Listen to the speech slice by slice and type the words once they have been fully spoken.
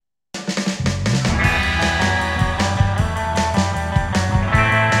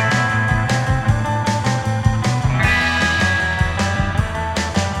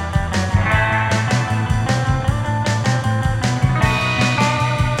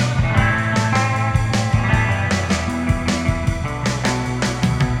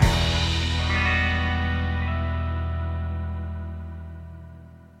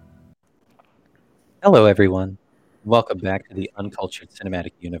Hello, everyone. Welcome back to the Uncultured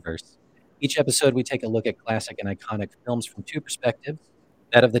Cinematic Universe. Each episode, we take a look at classic and iconic films from two perspectives,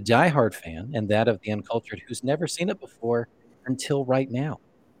 that of the die-hard fan and that of the uncultured who's never seen it before until right now.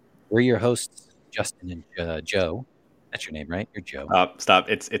 We're your hosts, Justin and Joe. That's your name, right? You're Joe. Stop.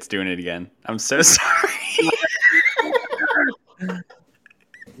 It's doing it again. I'm so sorry.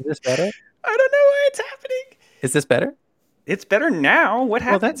 Is this better? I don't know why it's happening. Is this better? It's better now. What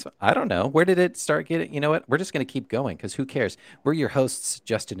Well, happened? I don't know. Where did it start getting? You know what? We're just going to keep going because who cares? We're your hosts,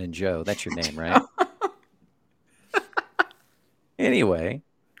 Justin and Joe. That's your name, right? Anyway,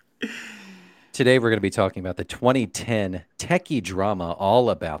 today we're going to be talking about the 2010 techie drama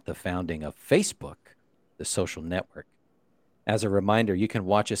all about the founding of Facebook, the social network. As a reminder, you can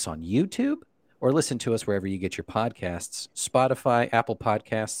watch us on YouTube or listen to us wherever you get your podcasts, Spotify, Apple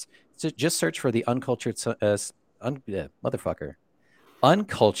Podcasts. So just search for the motherfucker,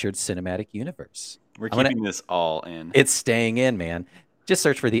 Uncultured Cinematic Universe. We're keeping this all in. It's staying in, man. Just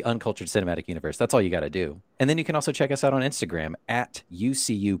search for the Uncultured Cinematic Universe. That's all you got to do. And then you can also check us out on Instagram at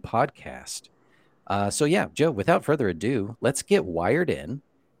UCU Podcast. So yeah, Joe, without further ado, let's get wired in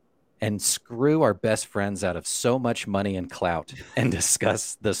and screw our best friends out of so much money and clout and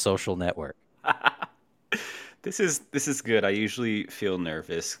discuss the social network. This is good. I usually feel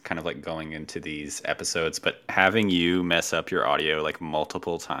nervous kind of like going into these episodes, but having you mess up your audio like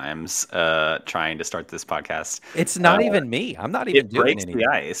multiple times trying to start this podcast. It's not even me. I'm not even doing breaks anything.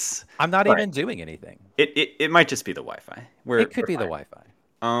 The ice. I'm not even doing anything. It might just be the Wi-Fi. It could be the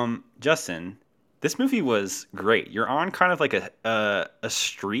Wi-Fi. Justin, this movie was great. You're on kind of like a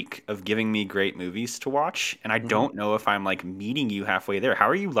streak of giving me great movies to watch, and I don't know if I'm like meeting you halfway there. How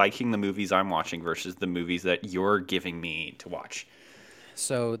are you liking the movies I'm watching versus the movies that you're giving me to watch?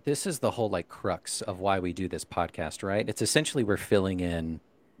 So this is the whole like crux of why we do this podcast, right? It's essentially we're filling in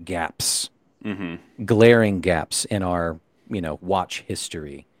gaps, glaring gaps in our, watch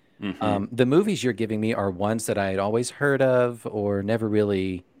history. The movies you're giving me are ones that I had always heard of or never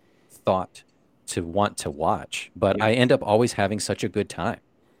really thought to want to watch, but I end up always having such a good time.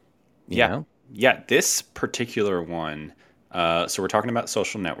 You know? Yeah. This particular one. So we're talking about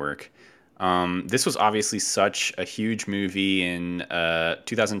Social Network. This was obviously such a huge movie in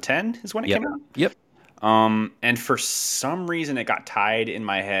 2010 is when it came out. Yep. And for some reason it got tied in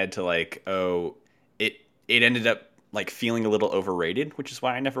my head to like, it ended up like feeling a little overrated, which is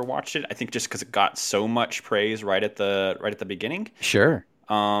why I never watched it. I think just because it got so much praise right at the beginning. Sure.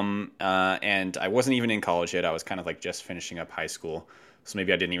 And I wasn't even in college yet. I was kind of like just finishing up high school. So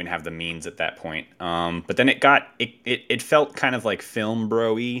maybe I didn't even have the means at that point. But then it felt kind of like film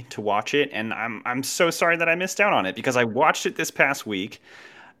bro-y to watch it. And I'm so sorry that I missed out on it because I watched it this past week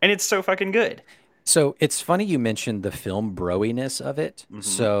and it's so fucking good. So it's funny you mentioned the film broiness of it.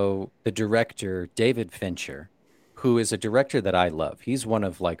 So the director, David Fincher, who is a director that I love. He's one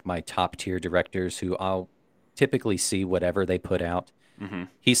of like my top tier directors who I'll typically see whatever they put out.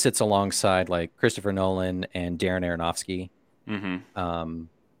 He sits alongside like Christopher Nolan and Darren Aronofsky,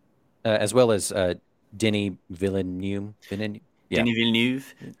 as well as Denis Villeneuve. Denis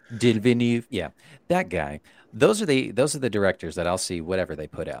Villeneuve. Villeneuve, yeah, that guy. Those are the directors that I'll see whatever they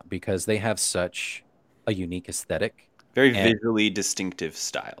put out because they have such a unique aesthetic. Very visually distinctive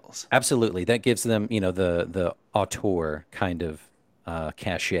styles. Absolutely, that gives them the auteur kind of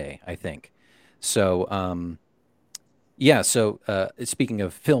cachet, I think. So. Yeah, so speaking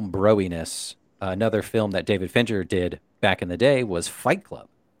of film broiness, another film that David Fincher did back in the day was Fight Club.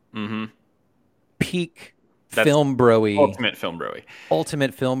 Peak film broy. Ultimate film broy.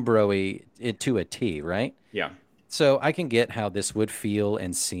 Ultimate film broy to a T, right? Yeah. So I can get how this would feel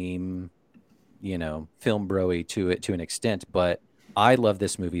and seem, film broy to an extent, but I love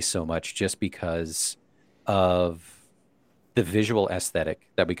this movie so much just because of the visual aesthetic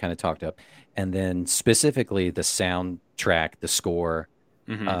that we kind of talked about. And then specifically the soundtrack, the score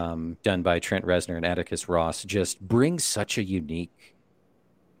done by Trent Reznor and Atticus Ross just brings such a unique,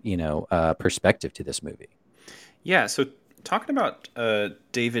 perspective to this movie. Yeah. So talking about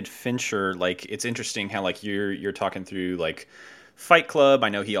David Fincher, like it's interesting how like you're talking through like Fight Club. I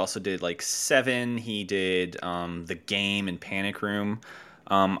know he also did like Seven. He did The Game and Panic Room.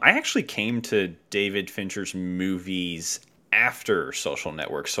 I actually came to David Fincher's movies after Social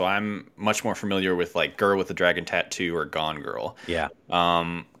Network, so I'm much more familiar with like Girl with the Dragon Tattoo or Gone Girl. Yeah.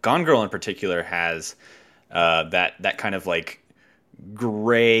 Gone Girl in particular has that kind of like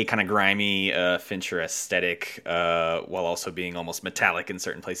gray, kind of grimy Fincher aesthetic, while also being almost metallic in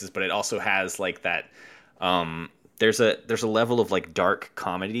certain places. But it also has like that. There's a level of like dark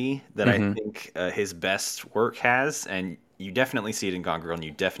comedy that I think his best work has, and you definitely see it in Gone Girl, and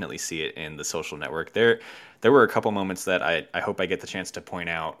you definitely see it in The Social Network. There were a couple moments that I hope I get the chance to point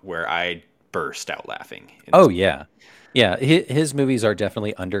out where I burst out laughing in this. Oh yeah, yeah. His movies are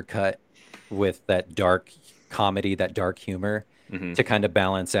definitely undercut with that dark comedy, that dark humor, Hmm. to kind of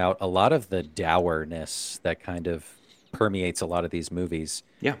balance out a lot of the dourness that kind of permeates a lot of these movies.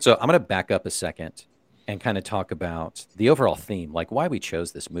 Yeah. So I'm going to back up a second and kind of talk about the overall theme, like why we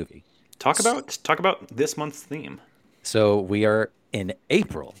chose this movie. Talk about this month's theme. So we are in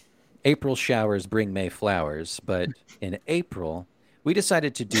April. April showers bring May flowers, but in April, we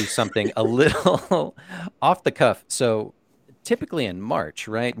decided to do something a little off the cuff. So typically in March,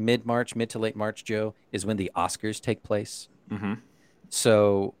 right? Mid March, mid to late March, Joe, is when the Oscars take place. Hmm.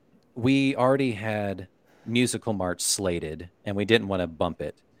 So we already had musical March slated, and we didn't want to bump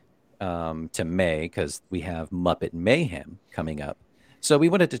it to May because we have Muppet Mayhem coming up. So we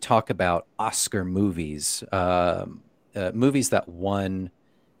wanted to talk about Oscar movies, movies that won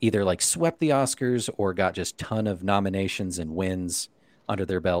either like swept the Oscars or got just ton of nominations and wins under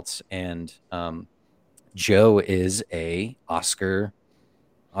their belts. And Joe is a Oscar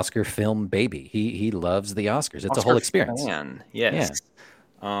film baby. He loves the Oscars. It's a Oscar whole experience. fan, Yeah. yes.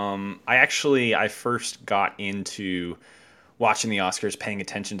 I first got into watching the Oscars, paying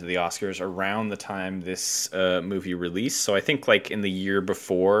attention to the Oscars around the time this movie released. So I think like in the year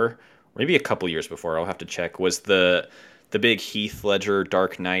before, maybe a couple years before, I'll have to check, was the big Heath Ledger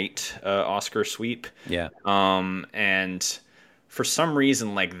Dark Knight Oscar sweep. Yeah. And for some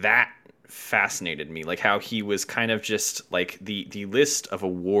reason, like that fascinated me, like how he was kind of just like the list of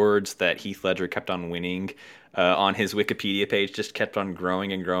awards that Heath Ledger kept on winning on his Wikipedia page just kept on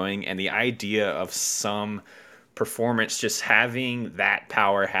growing and growing, and the idea of some performance just having that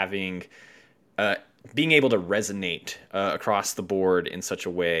power, having uh, being able to resonate across the board in such a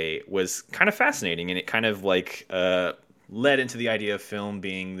way was kind of fascinating, and it kind of like led into the idea of film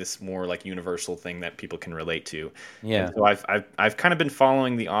being this more like universal thing that people can relate to. And Yeah. so I've kind of been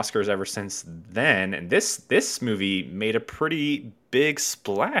following the Oscars ever since then, and this movie made a pretty big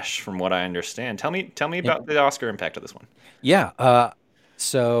splash from what I understand. Tell me Yeah. about the Oscar impact of this one. Yeah.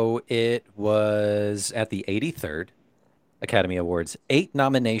 So it was at the 83rd Academy Awards. 8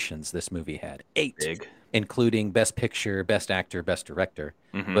 nominations this movie had. Eight, Big. including Best Picture, Best Actor, Best Director.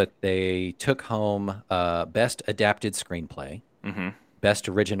 Mm-hmm. But they took home Best Adapted Screenplay, Mm-hmm. Best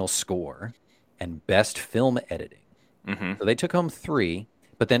Original Score, and Best Film Editing. Mm-hmm. So they took home three.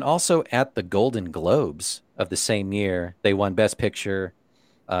 But then also at the Golden Globes of the same year, they won Best Picture,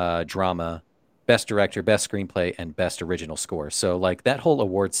 Drama, Best Director, Best Screenplay, and Best Original Score. So like that whole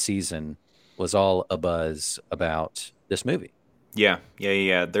awards season was all a buzz about this movie. Yeah.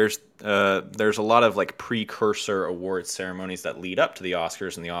 There's a lot of like precursor award ceremonies that lead up to the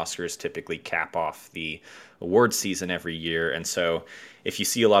Oscars, and the Oscars typically cap off the award season every year. And so, if you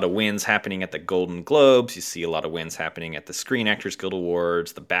see a lot of wins happening at the Golden Globes, you see a lot of wins happening at the Screen Actors Guild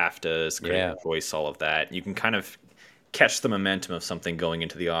Awards, the BAFTAs, Yeah. Critics' Choice, all of that. You can kind of catch the momentum of something going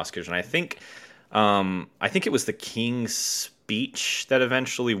into the Oscars, and I think it was The King's Speech that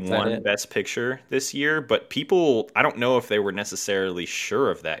eventually that won it? Best Picture this year. But people, I don't know if they were necessarily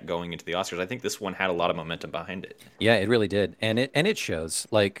sure of that going into the Oscars. I think this one had a lot of momentum behind it. Yeah, it really did. And it shows.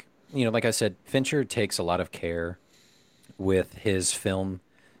 Like, like I said, Fincher takes a lot of care with his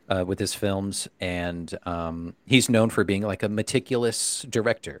with his films, and he's known for being like a meticulous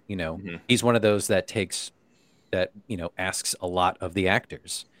director. Hmm. He's one of those that asks a lot of the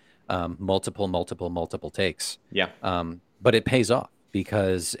actors, multiple takes. Yeah, But it pays off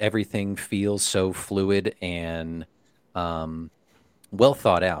because everything feels so fluid and um, well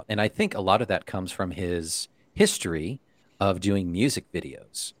thought out. And I think a lot of that comes from his history of doing music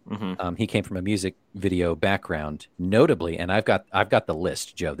videos. hmm. He came from a music video background, notably, and I've got the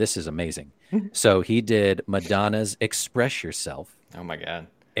list, Joe. This is amazing. So he did Madonna's "Express Yourself," Oh my God.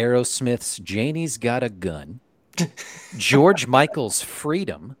 Aerosmith's "Janie's Got a Gun," George Michael's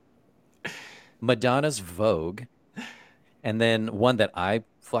 "Freedom," Madonna's "Vogue," and then one that I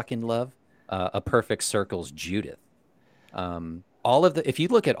fucking love, "A Perfect Circle's Judith." All of the If you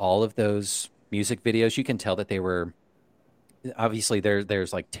look at all of those music videos, you can tell that they were obviously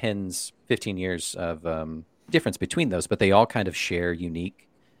there's like 15 years of difference between those, but they all kind of share unique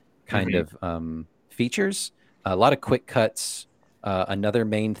kind Hmm. of features. A lot of quick cuts. Another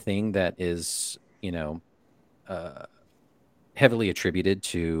main thing that is uh, heavily attributed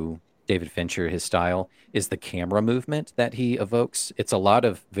to David Fincher, his style, is the camera movement that he evokes. It's a lot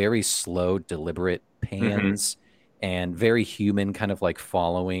of very slow, deliberate Hmm. pans and very human, kind of like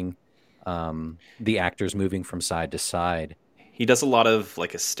following the actors moving from side to side. He does a lot of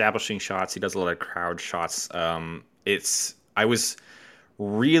like establishing shots. He does a lot of crowd shots. it's I was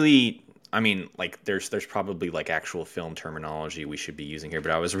really, I mean, like there's probably like actual film terminology we should be using here,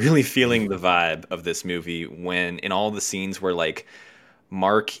 but I was really feeling the vibe of this movie when in all the scenes where like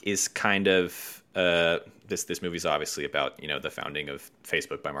Mark is kind of this movie's obviously about, the founding of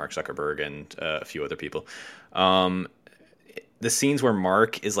Facebook by Mark Zuckerberg and a few other people. Um, the scenes where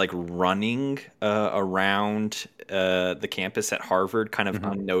Mark is like running around the campus at Harvard, kind of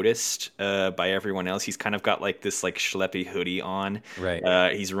Mhm. unnoticed by everyone else. He's kind of got like this like schleppy hoodie on.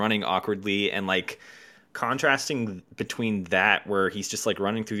 Right. He's running awkwardly and like contrasting between that where he's just like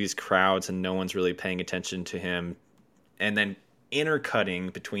running through these crowds and no one's really paying attention to him, and then intercutting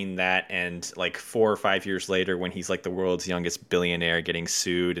between that and like 4 or 5 years later when he's like the world's youngest billionaire getting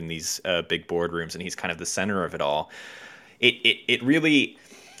sued in these big boardrooms and he's kind of the center of it all. It really,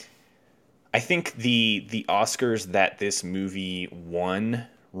 I think the Oscars that this movie won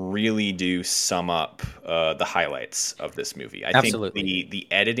really do sum up the highlights of this movie. I think Absolutely. the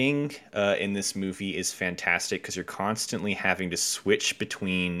editing in this movie is fantastic because you're constantly having to switch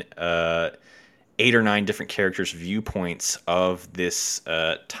between 8 or 9 different characters' viewpoints of this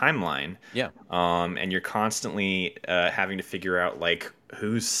timeline. Yeah. And you're constantly having to figure out like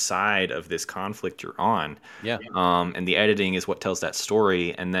whose side of this conflict you're on. Yeah. And the editing is what tells that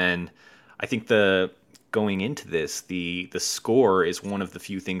story. And then I think the going into this, the score is one of the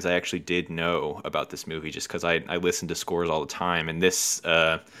few things I actually did know about this movie, just because I listen to scores all the time. And this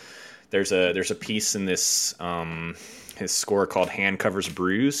there's a piece in this his score called "Hand Covers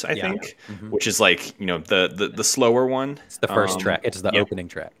Bruise," I think, which is like the slower one. It's the first track. It's the opening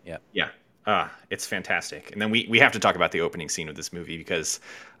track. Yeah. Yeah. It's fantastic. And then we have to talk about the opening scene of this movie because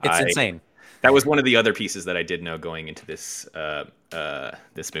It's insane. that was one of the other pieces that I did know going into this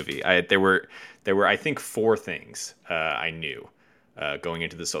this movie. There were I think 4 things I knew going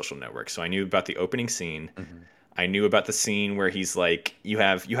into The Social Network. So I knew about the opening scene. I knew about the scene where he's like, you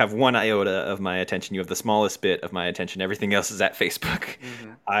have 1 iota of my attention. You have the smallest bit of my attention. Everything else is at Facebook.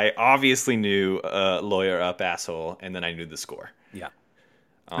 I obviously knew lawyer up asshole, and then I knew the score. Yeah.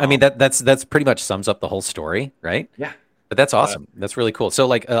 I mean that's pretty much sums up the whole story, right? Yeah. But that's awesome. That's really cool. So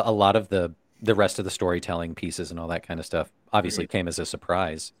like a lot of the rest of the storytelling pieces and all that kind of stuff obviously came as a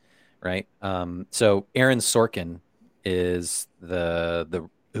surprise, right? So Aaron Sorkin is the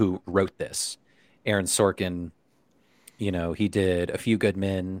who wrote this. Aaron Sorkin, he did A Few Good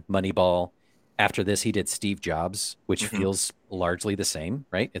Men, Moneyball. After this, he did Steve Jobs, which feels largely the same,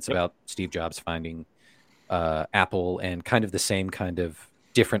 right? It's about Steve Jobs finding Apple and kind of the same kind of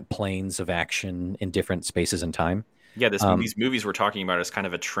different planes of action in different spaces and time. Yeah, these movies we're talking about is kind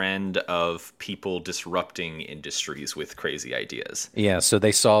of a trend of people disrupting industries with crazy ideas. Yeah, so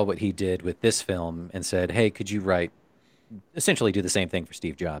they saw what he did with this film and said, "Hey, could you essentially do the same thing for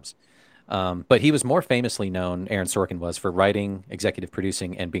Steve Jobs?" But he was more famously known, Aaron Sorkin was, for writing, executive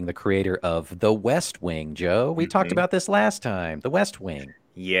producing, and being the creator of The West Wing. Joe, we talked about this last time. The West Wing.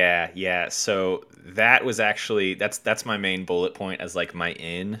 Yeah. So that was actually that's my main bullet point as like my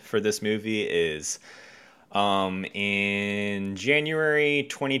in for this movie is in January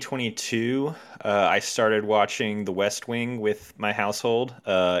 2022, I started watching The West Wing with my household.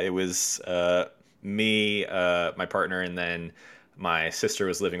 It was me, my partner, and then my sister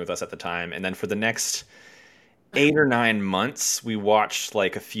was living with us at the time. And then for the next 8 or 9 months, we watched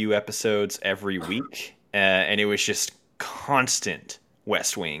like a few episodes every week, and it was just constant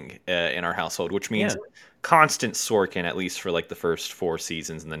West Wing in our household, which means constant Sorkin, at least for like the first 4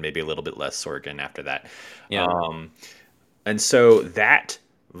 seasons, and then maybe a little bit less Sorkin after that. Yeah. And so that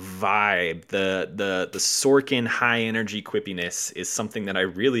vibe, the Sorkin high energy quippiness is something that I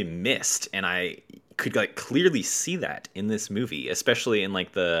really missed, and I could like clearly see that in this movie, especially in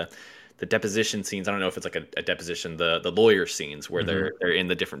like the deposition scenes. I don't know if it's like a deposition, the lawyer scenes where they're in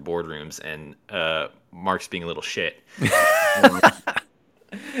the different boardrooms and Mark's being a little shit.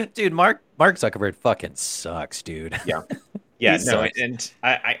 Dude, Mark Zuckerberg fucking sucks, dude. Yeah, He no, sucks. and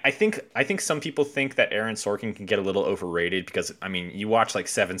I think some people think that Aaron Sorkin can get a little overrated because I mean you watch like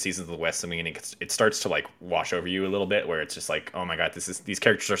 7 seasons of The West Wing and it starts to like wash over you a little bit where it's just like, oh my god, these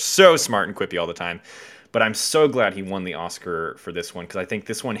characters are so smart and quippy all the time. But I'm so glad he won the Oscar for this one because I think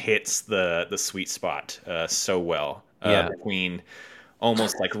this one hits the sweet spot so well between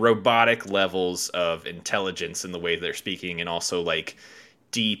almost like robotic levels of intelligence in the way they're speaking and also like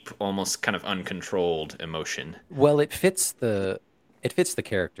deep, almost kind of uncontrolled emotion. Well, it fits the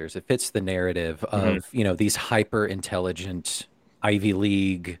characters. It fits the narrative of, these hyper intelligent Ivy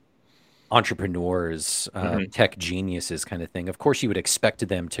League entrepreneurs, tech geniuses kind of thing. Of course, you would expect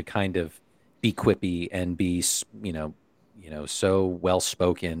them to kind of be quippy and be, so well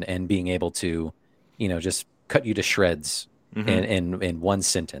spoken and being able to, just cut you to shreds in one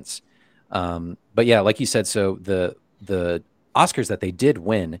sentence. But yeah, like you said, so the Oscars that they did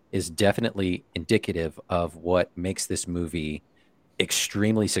win is definitely indicative of what makes this movie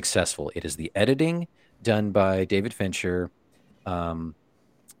extremely successful. It is the editing done by David Fincher, the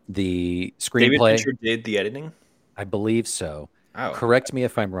David screenplay. Fincher did the editing. I believe so. Oh, Correct me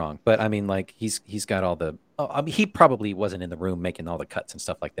if I'm wrong, but I mean, like he's got all the. Oh, I mean, he probably wasn't in the room making all the cuts and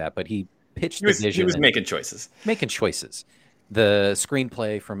stuff like that, but he pitched the he vision was and making choices. making choices. The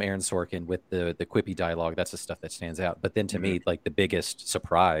screenplay from Aaron Sorkin with the quippy dialogue, that's the stuff that stands out. But then to me, like the biggest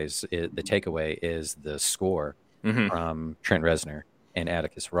surprise, the takeaway is the score from Trent Reznor and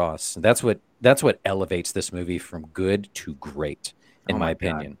Atticus Ross. That's what elevates this movie from good to great, in my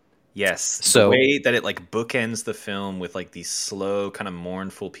opinion. Yes. So the way that it like bookends the film with like these slow, kind of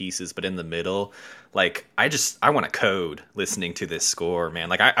mournful pieces, but in the middle, like I want to code listening to this score, man.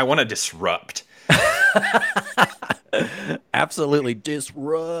 Like I want to disrupt. Absolutely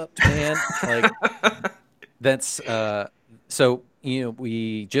disrupt, man. Like that's so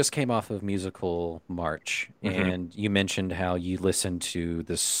we just came off of musical March, and you mentioned how you listened to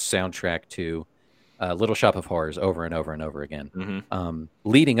the soundtrack to Little Shop of Horrors over and over and over again.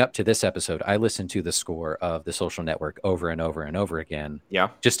 Leading up to this episode, I listened to the score of The Social Network over and over and over again. Yeah.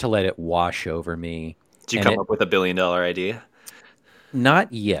 Just to let it wash over me. Did you come up with $1 billion idea?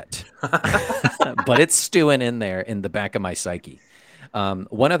 Not yet, but it's stewing in there in the back of my psyche.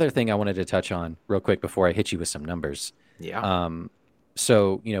 One other thing I wanted to touch on real quick before I hit you with some numbers. Yeah.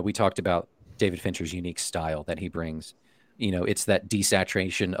 So, we talked about David Fincher's unique style that he brings. It's that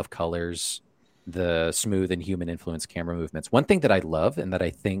desaturation of colors, the smooth and human influence camera movements. One thing that I love and that I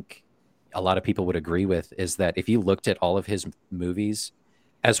think a lot of people would agree with is that if you looked at all of his movies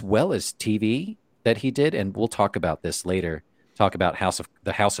as well as TV that he did, and we'll talk about this later, talk about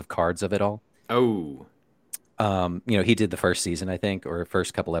the House of Cards of it all. Oh, he did the first season, I think, or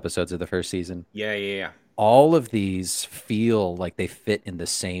first couple episodes of the first season. Yeah. All of these feel like they fit in the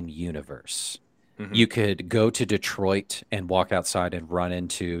same universe. You could go to Detroit and walk outside and run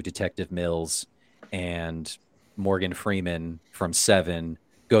into Detective Mills and Morgan Freeman from Seven.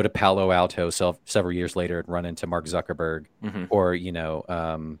 Go to Palo Alto several years later and run into Mark Zuckerberg, or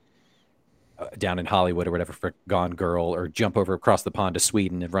down in Hollywood or whatever for Gone Girl, or jump over across the pond to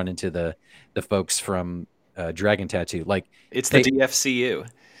Sweden and run into the folks from Dragon Tattoo. Like it's the DFCU.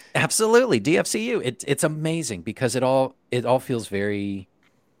 Absolutely, DFCU. It's amazing because it all feels very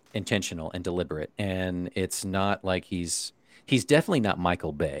intentional and deliberate, and it's not like he's definitely not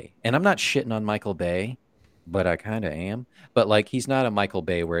Michael Bay. And I'm not shitting on Michael Bay, but I kind of am. But like he's not a Michael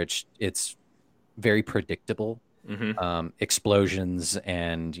Bay where it's very predictable. Explosions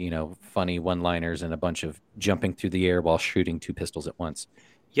and funny one-liners and a bunch of jumping through the air while shooting two pistols at once.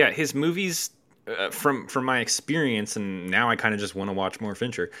 Yeah, his movies, from my experience, and now I kind of just want to watch more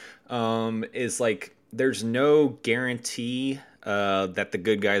Fincher, is like there's no guarantee that the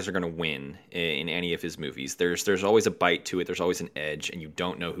good guys are going to win in any of his movies. There's always a bite to it. There's always an edge, and you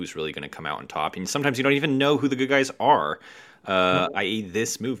don't know who's really going to come out on top. And sometimes you don't even know who the good guys are, i.e.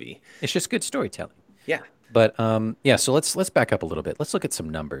 this movie. It's just good storytelling. Yeah. But so let's back up a little bit. Let's look at some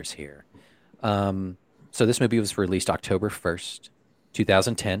numbers here. So this movie was released October 1st,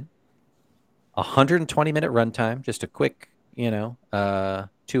 2010. 120-minute runtime, just a quick,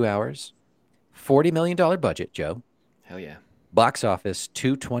 2 hours. $40 million budget, Joe. Hell yeah. Box office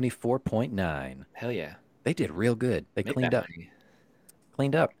 224.9. Hell yeah. They did real good. They cleaned up.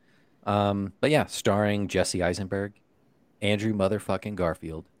 Cleaned up. But yeah, starring Jesse Eisenberg, Andrew motherfucking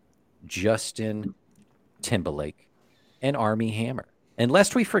Garfield, Justin Timberlake, and Armie Hammer. And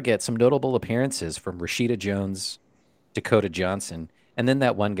lest we forget some notable appearances from Rashida Jones, Dakota Johnson, and then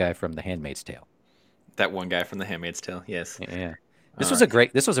that one guy from The Handmaid's Tale. That one guy from The Handmaid's Tale, yes. Yeah. This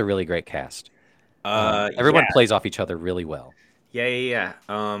was a really great cast. Everyone plays off each other really well. Yeah.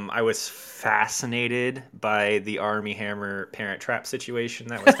 I was fascinated by the Armie Hammer Parent Trap situation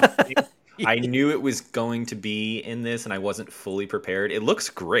that was happening. I knew it was going to be in this, and I wasn't fully prepared. It looks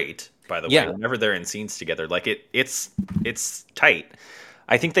great, by the way. Whenever they're in scenes together, like it's tight.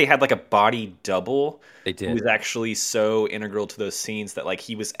 I think they had like a body double. They did. Who was actually so integral to those scenes that like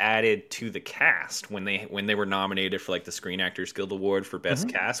he was added to the cast when they were nominated for like the Screen Actors Guild Award for Best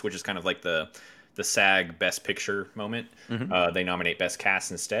Cast, which is kind of like the SAG Best Picture moment. They nominate Best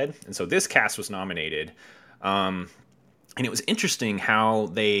Cast instead, and so this cast was nominated. And it was interesting how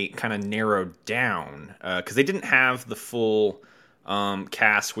they kind of narrowed down because they didn't have the full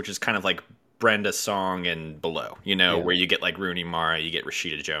cast, which is kind of like Brenda Song and below, Yeah. where you get like Rooney Mara, you get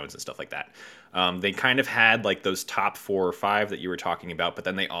Rashida Jones and stuff like that. They kind of had like those top 4 or 5 that you were talking about, but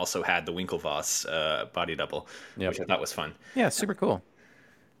then they also had the Winklevoss body double, which I thought was fun. Yeah, super cool.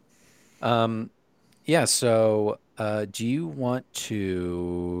 Yeah, so do you want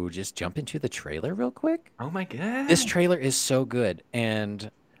to just jump into the trailer real quick? Oh my god! This trailer is so good, and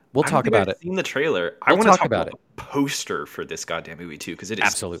we'll I don't talk think about I've it. seen the trailer. I We'll want to talk talk about about it. the poster for this goddamn movie too, because it is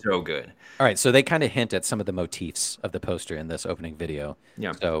Absolutely. so good. All right, so they kind of hint at some of the motifs of the poster in this opening video.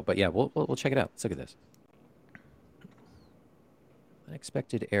 Yeah. So, but yeah, we'll check it out. Let's look at this.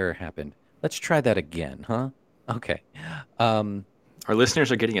 Unexpected error happened. Let's try that again, huh? Okay. Our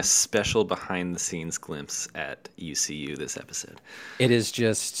listeners are getting a special behind-the-scenes glimpse at UCU this episode. It is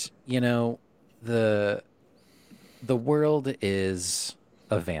just, the world is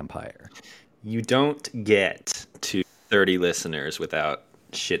a vampire. You don't get to 30 listeners without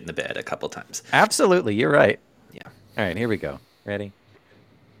shit in the bed a couple times. Absolutely, you're right. Yeah. All right, here we go. Ready?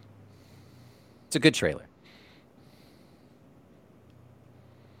 It's a good trailer.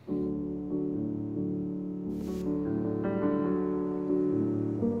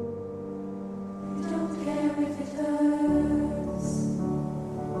 Don't care if it hurts.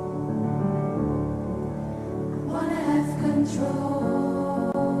 I wanna have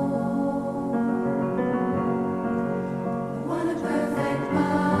control. I want a perfect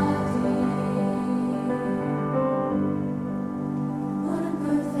body. I want a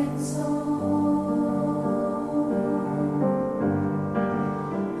perfect soul.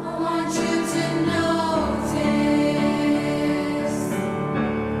 I want you to notice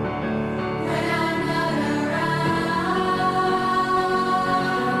when I'm not around.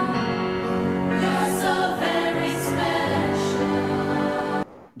 You're so very special.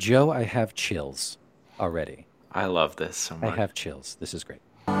 Joe, I have chills already. I love this so I much. have chills. This is great.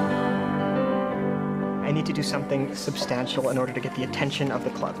 I need to do something substantial in order to get the attention of the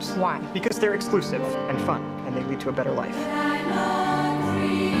clubs. Why? Because they're exclusive and fun, and they lead to a better life.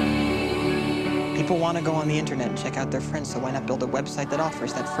 People want to go on the internet and check out their friends, so why not build a website that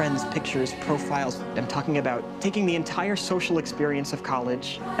offers that friends, pictures, profiles? I'm talking about taking the entire social experience of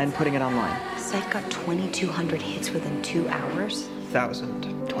college and putting it online. Site got 2,200 hits within 2 hours.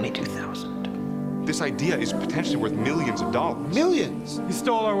 22,000. This idea is potentially worth millions of dollars. Millions! You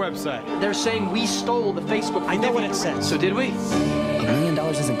stole our website. They're saying we stole the Facebook. I know what it says. So did we? $1 million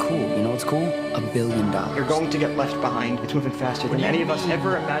isn't cool. You know what's cool? $1 billion. You're going to get left behind. It's moving faster than any of us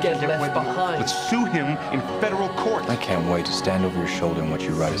ever imagined Get it left would. behind. Let's sue him in federal court. I can't wait to stand over your shoulder and watch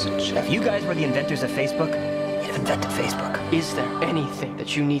you write us a check. If you guys were the inventors of Facebook, you'd have invented Facebook. Is there anything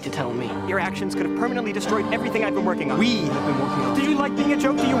that you need to tell me? Your actions could have permanently destroyed everything I've been working on. We have been working on. Did you like being a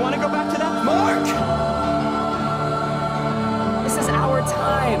joke? Do you want to go back to that? Mark! This is our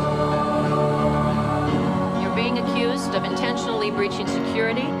time. You're being accused of intentionally breaching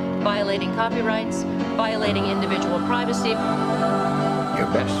security, violating copyrights, violating individual privacy. Your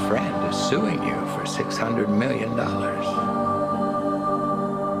best friend is suing you for $600 million.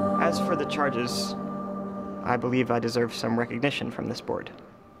 As for the charges, I believe I deserve some recognition from this board.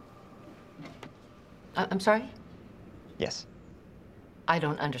 I'm sorry? Yes. I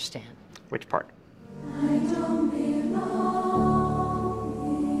don't understand. Which part?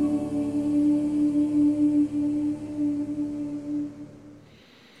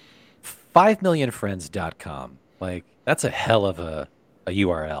 $5millionfriends.com. Like, that's a hell of a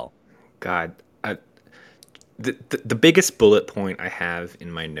URL. God, the biggest bullet point I have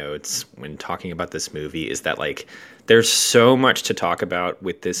in my notes when talking about this movie is that like there's so much to talk about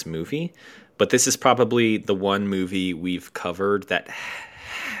with this movie, but this is probably the one movie we've covered that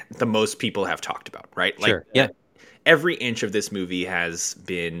the most people have talked about, right? Like, Sure. Yeah. Every inch of this movie has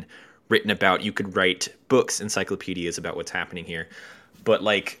been written about. You could write books, encyclopedias about what's happening here. But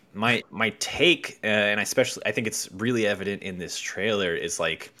like my take, and I think it's really evident in this trailer, is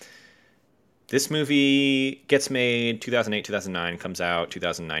like this movie gets made 2008, 2009, comes out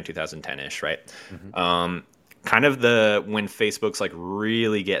 2009, 2010-ish, right? Mm-hmm. Kind of when Facebook's like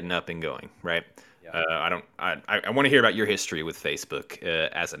really getting up and going, right? Yeah. I want to hear about your history with Facebook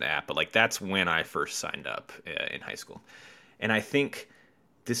as an app, but like that's when I first signed up in high school. And I think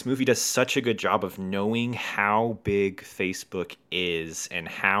this movie does such a good job of knowing how big Facebook is and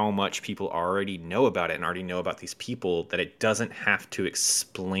how much people already know about it and already know about these people that it doesn't have to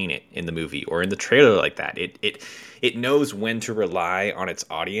explain it in the movie or in the trailer like that. It knows when to rely on its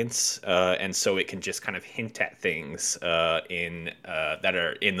audience, and so it can just kind of hint at things that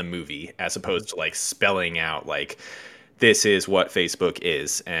are in the movie as opposed to like spelling out like this is what Facebook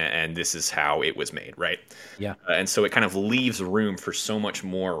is, and this is how it was made, right? Yeah. And so it kind of leaves room for so much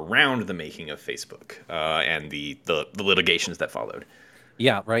more around the making of Facebook and the litigations that followed.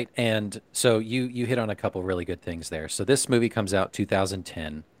 Yeah, right. And so you hit on a couple really good things there. So this movie comes out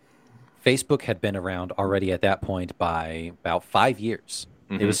 2010. Facebook had been around already at that point by about 5 years.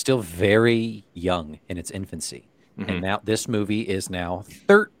 It was still very young in its infancy. And now this movie is now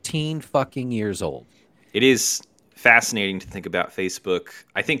 13 fucking years old. It is fascinating to think about Facebook.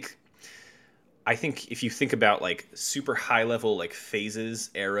 I think if you think about like super high level like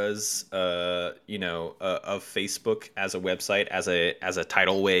phases, eras, of Facebook as a website, as a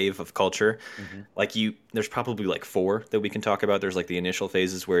tidal wave of culture, there's probably like 4 that we can talk about. There's like the initial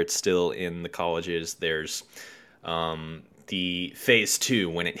phases where it's still in the colleges. There's the phase 2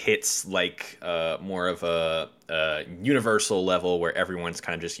 when it hits like more of a universal level where everyone's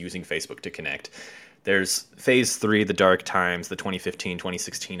kind of just using Facebook to connect. There's phase 3, the dark times, the 2015,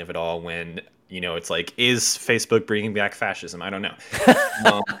 2016 of it all, when it's like, is Facebook bringing back fascism? I don't know.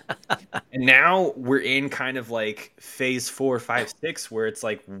 And now we're in kind of like phase 4, 5, 6, where it's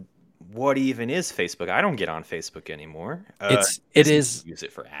like, what even is Facebook? I don't get on Facebook anymore. It is use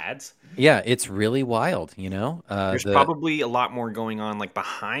it for ads. Yeah, it's really wild, There's probably a lot more going on like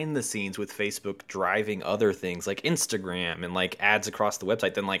behind the scenes with Facebook driving other things like Instagram and like ads across the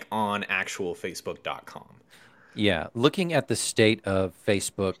website than like on actual Facebook.com. Yeah, looking at the state of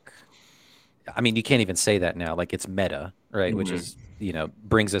Facebook, I mean, you can't even say that now. Like, it's Meta, right? Which is,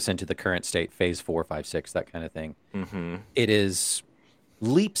 brings us into the current state, phase 4, 5, 6, that kind of thing. It is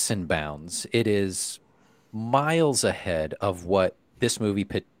leaps and bounds. It is miles ahead of what this movie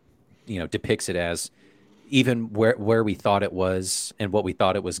depicts it as, even where we thought it was and what we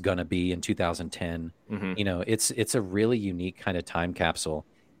thought it was going to be in 2010. It's a really unique kind of time capsule.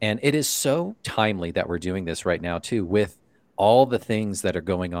 And it is so timely that we're doing this right now, too, with all the things that are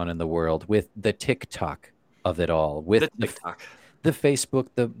going on in the world, with the TikTok of it all, with the Facebook,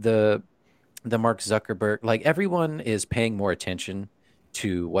 the Mark Zuckerberg. Like, everyone is paying more attention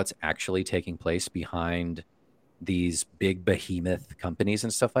to what's actually taking place behind these big behemoth companies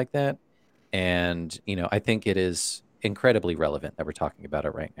and stuff like that. And, I think it is incredibly relevant that we're talking about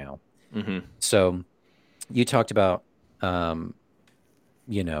it right now. So you talked about,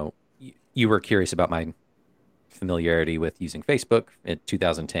 you were curious about my familiarity with using Facebook in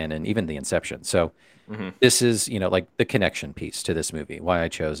 2010 and even the inception. So this is, like the connection piece to this movie, why I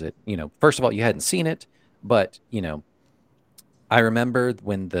chose it. First of all, you hadn't seen it, but, I remember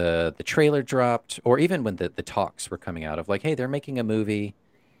when the trailer dropped, or even when the talks were coming out of like, hey, they're making a movie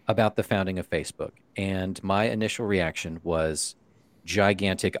about the founding of Facebook. And my initial reaction was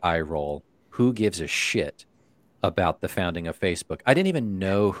gigantic eye roll. Who gives a shit about the founding of Facebook? I didn't even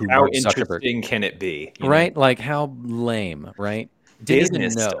know who How Mark Zuckerberg. interesting can it be? Right? Like, how lame, right? Didn't even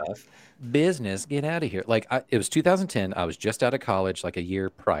Business know. stuff. Business, get out of here. Like, it was 2010. I was just out of college, like a year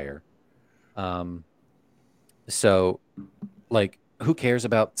prior. So, like, who cares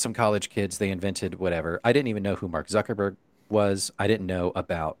about some college kids? They invented whatever. I didn't even know who Mark Zuckerberg was. I didn't know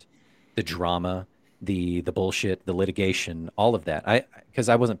about the drama, the bullshit, the litigation, all of that. Because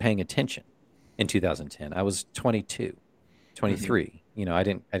I wasn't paying attention in 2010. I was 22, 23. I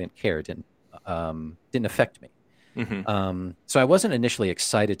didn't care. It didn't affect me. So I wasn't initially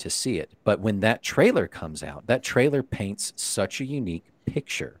excited to see it, but when that trailer comes out, that trailer paints such a unique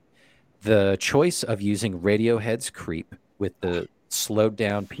picture. The choice of using Radiohead's Creep with the slowed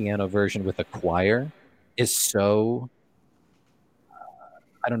down piano version with a choir is so,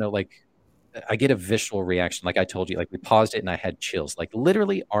 I don't know, like, I get a visual reaction. Like I told you, like, we paused it and I had chills, like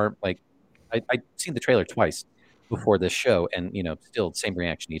literally I'd seen the trailer twice before this show, and still same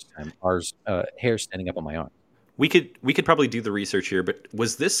reaction each time. Hair standing up on my arm. We could probably do the research here, but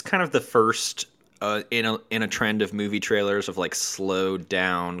was this kind of the first in a trend of movie trailers of like slowed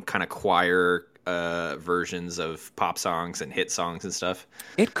down kind of choir versions of pop songs and hit songs and stuff?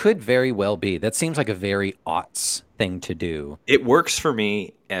 It could very well be. That seems like a very aughts thing to do. It works for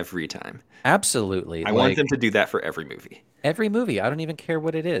me every time. Absolutely. I want them to do that for every movie. Every movie. I don't even care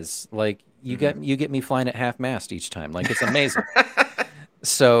what it is. Like, you get me flying at half mast each time. Like, it's amazing.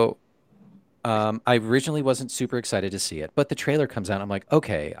 So I originally wasn't super excited to see it, but the trailer comes out. I'm like,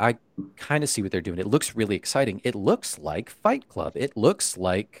 okay, I kind of see what they're doing. It looks really exciting. It looks like Fight Club. It looks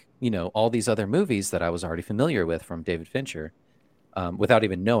like, all these other movies that I was already familiar with from David Fincher, without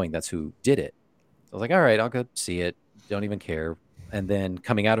even knowing that's who did it. So I was like, all right, I'll go see it. Don't even care. And then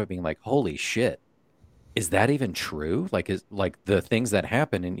coming out of it being like, holy shit, is that even true? Like, is like the things that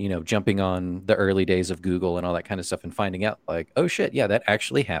happen, and jumping on the early days of Google and all that kind of stuff and finding out like, oh shit, yeah, that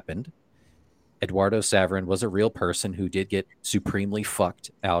actually happened. Eduardo Saverin was a real person who did get supremely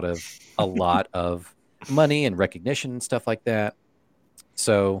fucked out of a lot of money and recognition and stuff like that.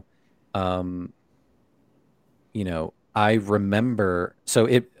 So, I remember, so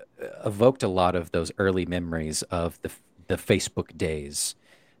it evoked a lot of those early memories of the Facebook days,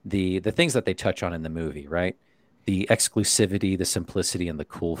 the things that they touch on in the movie, right? The exclusivity, the simplicity, and the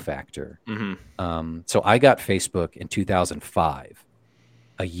cool factor. So I got Facebook in 2005,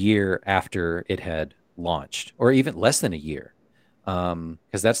 a year after it had launched, or even less than a year,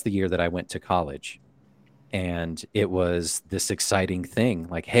 because that's the year that I went to college. And it was this exciting thing,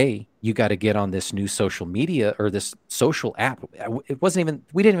 like, hey, you got to get on this new social media or this social app. It wasn't even,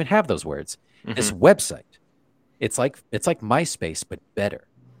 we didn't even have those words. This website. It's like MySpace, but better.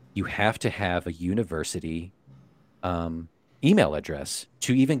 You have to have a university email address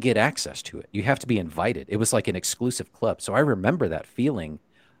to even get access to it. You have to be invited. It was like an exclusive club. So I remember that feeling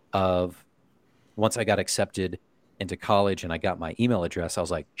of once I got accepted into college and I got my email address, I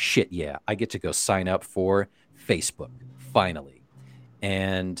was like, shit, yeah, I get to go sign up for Facebook finally.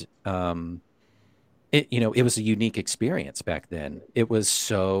 And it was a unique experience back then. It was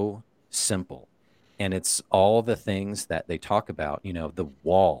so simple. And it's all the things that they talk about, the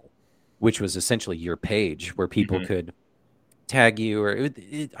wall, which was essentially your page where people could tag you, or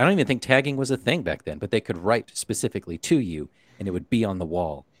I don't even think tagging was a thing back then, but they could write specifically to you and it would be on the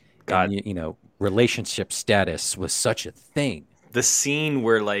wall. God. And, relationship status was such a thing. The scene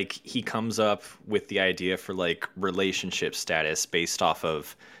where like he comes up with the idea for like relationship status based off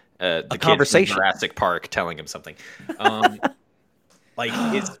of the kid conversation from Jurassic Park telling him something. Like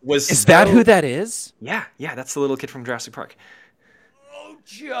it was. Is that who that is? Yeah, that's the little kid from Jurassic Park. Oh,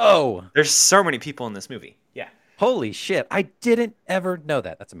 Joe. There's so many people in this movie. Yeah. Holy shit! I didn't ever know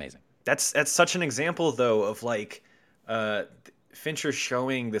that. That's amazing. That's such an example though of like Fincher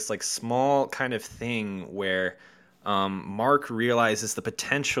showing this like small kind of thing where Mark realizes the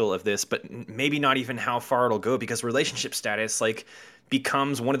potential of this, but maybe not even how far it'll go, because relationship status like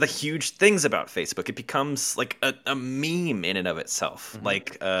becomes one of the huge things about Facebook. It becomes like a meme in and of itself.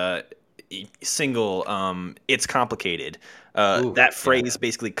 Like single, it's complicated. That phrase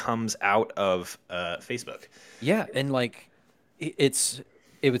basically comes out of Facebook. Yeah, and like it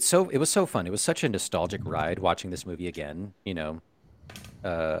was so fun. It was such a nostalgic ride watching this movie again,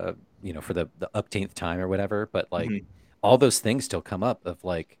 for the umpteenth time or whatever. But like all those things still come up of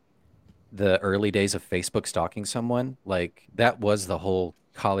like the early days of Facebook stalking someone. Like that was the whole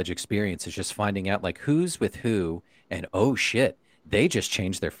college experience, is just finding out like who's with who, and oh shit, they just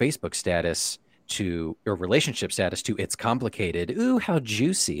changed their Facebook status to, or relationship status to, it's complicated. Ooh, how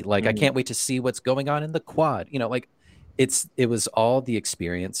juicy. Like I can't wait to see what's going on in the quad. Like it was all the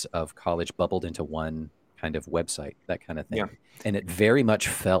experience of college bubbled into one kind of website, that kind of thing. And it very much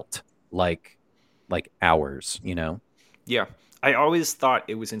felt like hours, Yeah. I always thought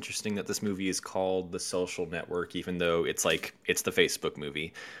it was interesting that this movie is called The Social Network, even though it's the Facebook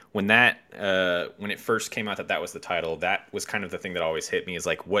movie. When it first came out that was the title, that was kind of the thing that always hit me, is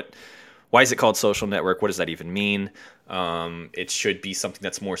like, why is it called Social Network? What does that even mean? It should be something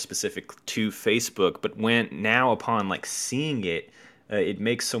that's more specific to Facebook. But upon like seeing it, it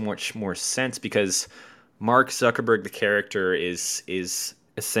makes so much more sense, because Mark Zuckerberg, the character, is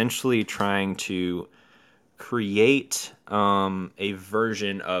essentially trying to create a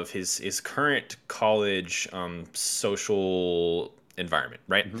version of his current college social environment,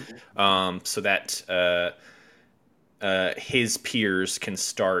 right? So that his peers can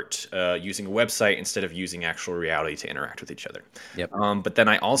start using a website instead of using actual reality to interact with each other. But then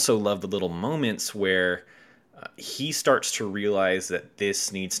I also love the little moments where he starts to realize that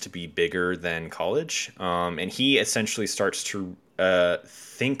this needs to be bigger than college, and he essentially starts to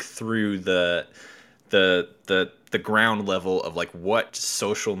think through the ground level of like what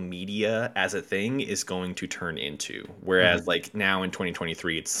social media as a thing is going to turn into. Whereas like now in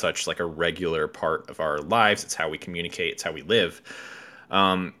 2023, it's such like a regular part of our lives. It's how we communicate. It's how we live.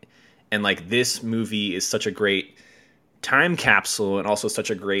 And like this movie is such a great time capsule, and also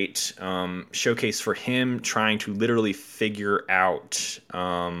such a great showcase for him trying to literally figure out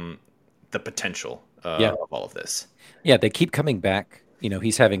the potential of all of this. Yeah, they keep coming back.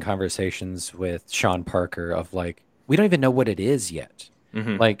 He's having conversations with Sean Parker of like, we don't even know what it is yet.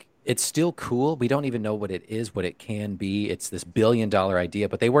 Like, it's still cool. We don't even know what it is, what it can be. It's this $1 billion idea,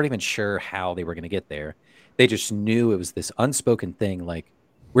 but they weren't even sure how they were going to get there. They just knew it was this unspoken thing. Like,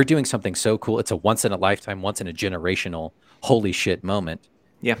 we're doing something so cool. It's a once in a lifetime, once in a generational, holy shit moment.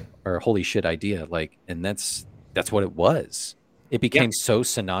 Yeah. Or holy shit idea. Like, and that's what it was. It became so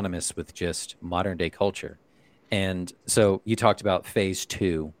synonymous with just modern day culture. And so you talked about phase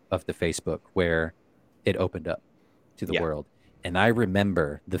 2 of the Facebook where it opened up to the Yeah. world. And I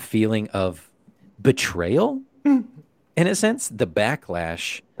remember the feeling of betrayal, in a sense, the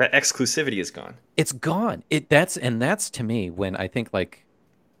backlash. That exclusivity is gone. It's gone. That's to me when I think like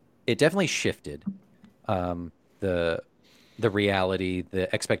it definitely shifted the reality,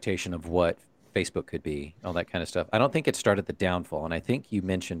 the expectation of what Facebook could be, all that kind of stuff. I don't think it started the downfall. And I think you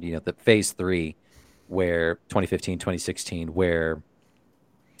mentioned, the phase 3 where 2015, 2016, where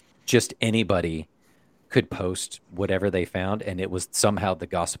just anybody could post whatever they found and it was somehow the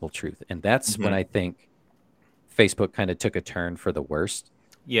gospel truth. And that's when I think Facebook kind of took a turn for the worst.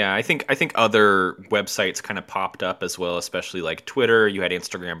 Yeah, I think other websites kind of popped up as well, especially like Twitter. You had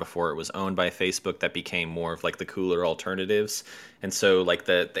Instagram before it was owned by Facebook. That became more of like the cooler alternatives. And so like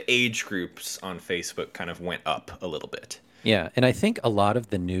the age groups on Facebook kind of went up a little bit. Yeah, and I think a lot of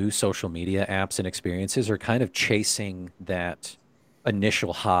the new social media apps and experiences are kind of chasing that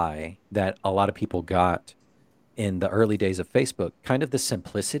initial high that a lot of people got in the early days of Facebook, kind of the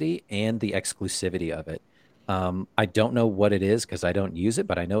simplicity and the exclusivity of it. I don't know what it is because I don't use it,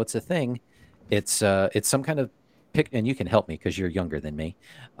 but I know it's a thing. It's some kind of and you can help me because you're younger than me.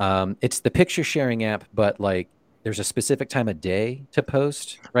 It's the picture sharing app, but like there's a specific time of day to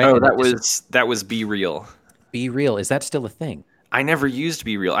post, right? Oh, And that was Be Real. Be Real. Is that still a thing? I never used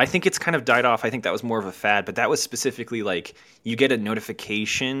Be Real. I think it's kind of died off. I think that was more of a fad, but that was specifically like you get a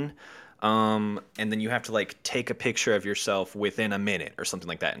notification, and then you have to like take a picture of yourself within a minute or something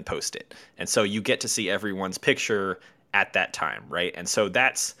like that and post it. And so you get to see everyone's picture at that time, right? And so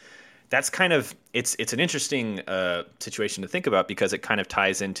that's kind of it's an interesting situation to think about because it kind of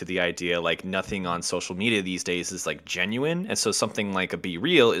ties into the idea like nothing on social media these days is like genuine, and so something like a Be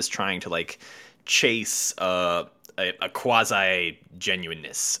Real is trying to like chase a quasi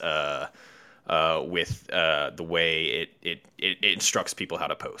genuineness with the way it instructs people how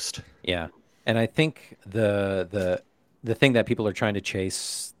to post. Yeah, and I think the thing that people are trying to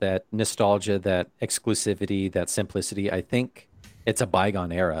chase, that nostalgia, that exclusivity, that simplicity, I think it's a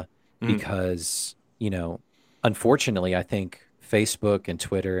bygone era because unfortunately, I think Facebook and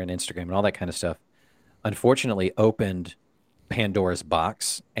Twitter and Instagram and all that kind of stuff, unfortunately, opened Pandora's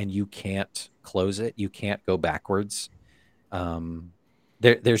box, and you can't close it. You can't go backwards.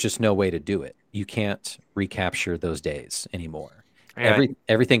 There's just no way to do it. You can't recapture those days anymore. Yeah.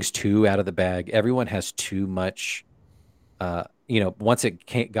 Everything's too out of the bag. Everyone has too much. Once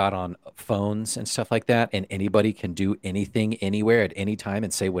it got on phones and stuff like that, and anybody can do anything anywhere at any time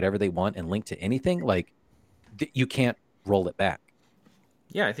and say whatever they want and link to anything, like you can't roll it back.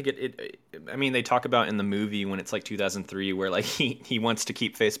 Yeah, I think I mean, they talk about in the movie when it's like 2003 where like he wants to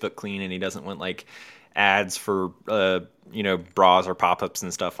keep Facebook clean and he doesn't want like ads for bras or pop-ups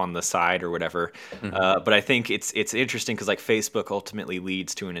and stuff on the side or whatever. But I think it's interesting because like Facebook ultimately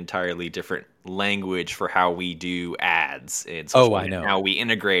leads to an entirely different language for how we do ads and social media, and how we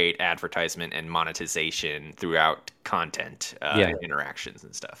integrate advertisement and monetization throughout content interactions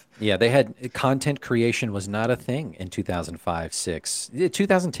and stuff. Yeah, they had content creation was not a thing in 2005, 6,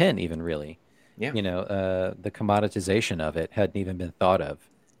 2010 even really. Yeah. The commoditization of it hadn't even been thought of.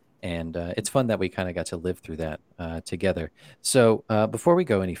 And it's fun that we kind of got to live through that together. So before we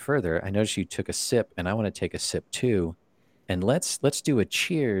go any further, I noticed you took a sip, and I want to take a sip too. And let's do a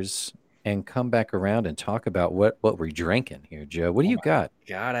cheers and come back around and talk about what we're drinking here, Joe. What do you got?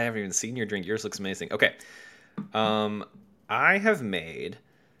 God, I haven't even seen your drink. Yours looks amazing. Okay, I have made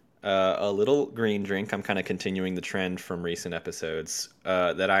a little green drink. I'm kind of continuing the trend from recent episodes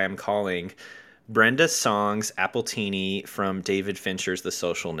that I am calling Brenda Song's Appletini from David Fincher's The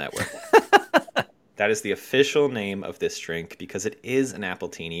Social Network. That is the official name of this drink because it is an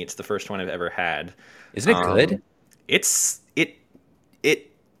Appletini. It's the first one I've ever had. Isn't it good? It slaps.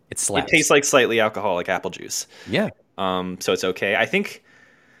 It tastes like slightly alcoholic apple juice. Yeah. So it's okay. I think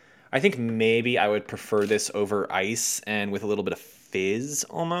maybe I would prefer this over ice and with a little bit of fizz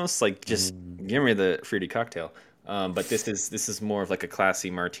almost. Like just give me the fruity cocktail. But this is more of like a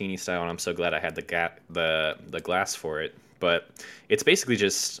classy martini style, and I'm so glad I had the glass for it. But it's basically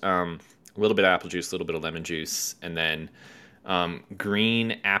just a little bit of apple juice, a little bit of lemon juice, and then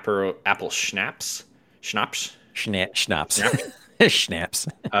green apple schnapps, schnapps,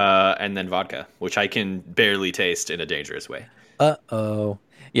 and then vodka, which I can barely taste in a dangerous way. Uh-oh.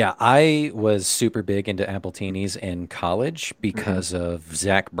 Yeah, I was super big into Appletinis in college because of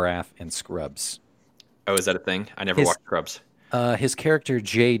Zach Braff and Scrubs. Oh, is that a thing? I never watched Scrubs. His character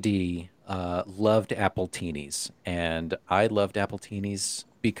JD loved Appletinis, and I loved Appletinis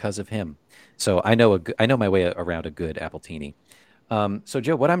because of him. So I know my way around a good Appletini. So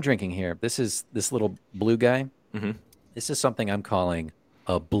Joe, what I'm drinking here, this is this little blue guy. This is something I'm calling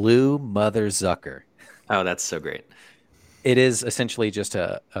a blue mother zucker. Oh, that's so great. It is essentially just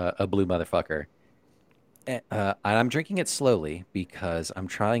a blue motherfucker. I'm drinking it slowly because I'm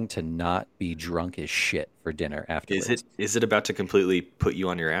trying to not be drunk as shit for dinner afterwards. Is it about to completely put you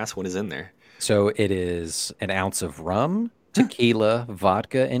on your ass? What is in there? So it is an ounce of rum, tequila,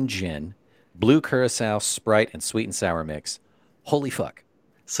 vodka, and gin, blue curacao, Sprite, and sweet and sour mix. Holy fuck.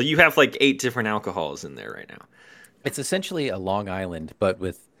 So you have like 8 different alcohols in there right now. It's essentially a Long Island, but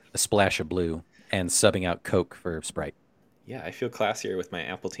with a splash of blue and subbing out Coke for Sprite. Yeah, I feel classier with my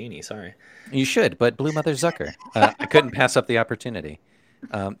Appletini. Sorry. You should, but Blue Mother Zucker. I couldn't pass up the opportunity.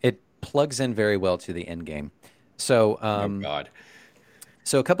 It plugs in very well to the end game. So, Oh God.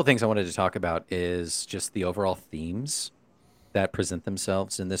 so a couple things I wanted to talk about is just the overall themes that present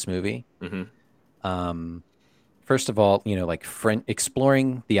themselves in this movie. First of all, like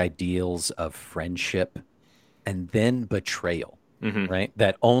exploring the ideals of friendship and then betrayal, right?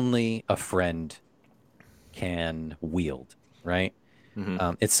 That only a friend can wield, right?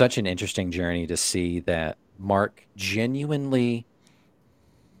 It's such an interesting journey to see that Mark genuinely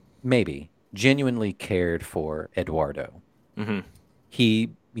cared for Eduardo. He,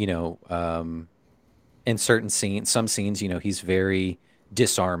 in certain scenes, some scenes, he's very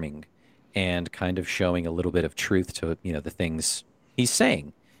disarming and kind of showing a little bit of truth to, the things he's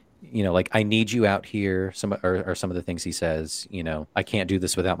saying. Like, I need you out here. Some of the things he says, I can't do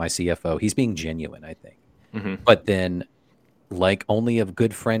this without my CFO. He's being genuine, I think. But then, like only a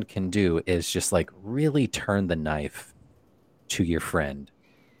good friend can do, is just like really turn the knife to your friend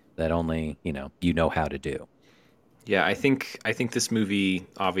that only, you know how to do. Yeah, I think this movie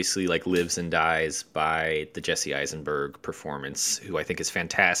obviously like lives and dies by the Jesse Eisenberg performance, who I think is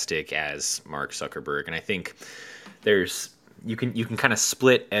fantastic as Mark Zuckerberg. And I think you can kind of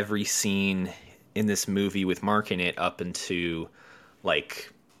split every scene in this movie with Mark in it up into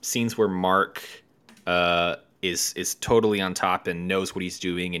like scenes where Mark is totally on top and knows what he's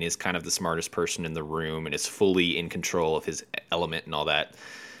doing and is kind of the smartest person in the room and is fully in control of his element and all that.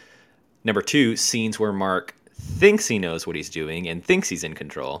 Number 2, scenes where Mark thinks he knows what he's doing and thinks he's in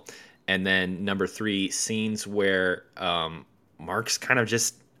control. And then number 3, scenes where Mark's kind of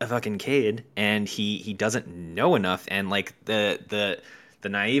just a fucking kid and he doesn't know enough, and like the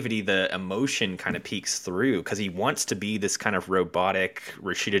naivety, the emotion kind of peeks through because he wants to be this kind of robotic.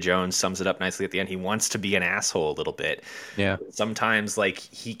 Rashida Jones sums it up nicely at the end. He wants to be an asshole a little bit. Yeah. Sometimes like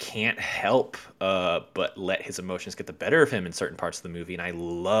he can't help but let his emotions get the better of him in certain parts of the movie, and I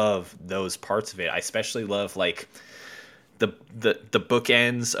love those parts of it. I especially love like the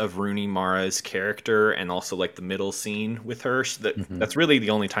bookends of Rooney Mara's character and also like the middle scene with her. That's really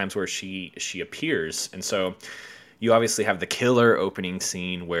the only times where she appears. And so you obviously have the killer opening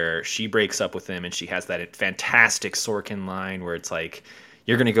scene where she breaks up with him and she has that fantastic Sorkin line where it's like,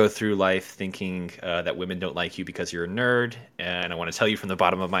 you're going to go through life thinking that women don't like you because you're a nerd. And I want to tell you from the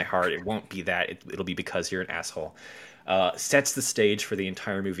bottom of my heart, it won't be that. It'll be because you're an asshole. Sets the stage for the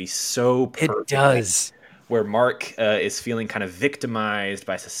entire movie so perfectly. It does. Where Mark is feeling kind of victimized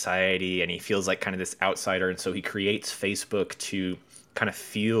by society and he feels like kind of this outsider. And so he creates Facebook to kind of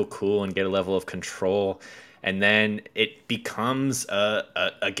feel cool and get a level of control. And then it becomes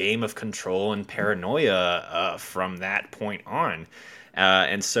a game of control and paranoia from that point on.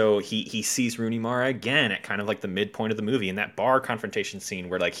 And so he sees Rooney Mara again at kind of like the midpoint of the movie in that bar confrontation scene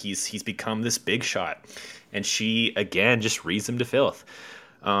where like he's become this big shot. And she, again, just reads him to filth.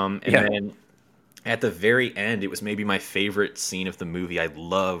 Then at the very end, it was maybe my favorite scene of the movie. I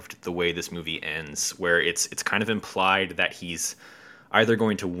loved the way this movie ends, where it's kind of implied that he's either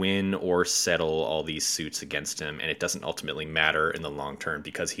going to win or settle all these suits against him, and it doesn't ultimately matter in the long term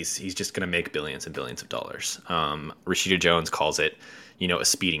because he's just going to make billions and billions of dollars. Rashida Jones calls it, a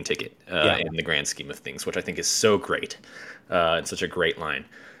speeding ticket in the grand scheme of things, which I think is so great and such a great line.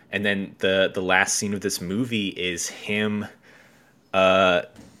 And then the last scene of this movie is him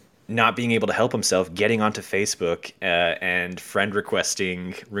not being able to help himself, getting onto Facebook and friend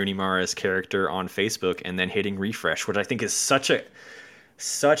requesting Rooney Mara's character on Facebook and then hitting refresh, which I think is such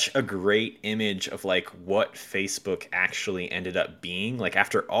a great image of like what Facebook actually ended up being. Like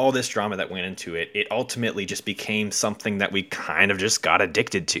after all this drama that went into it, it ultimately just became something that we kind of just got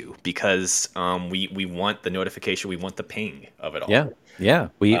addicted to because we want the notification, we want the ping of it all. Yeah.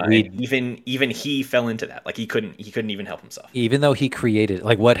 We even he fell into that. Like he couldn't even help himself. Even though he created,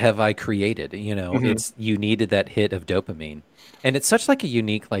 like, what have I created? It's you needed that hit of dopamine, and it's such like a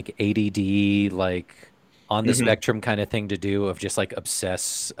unique like ADD like on the spectrum kind of thing to do, of just like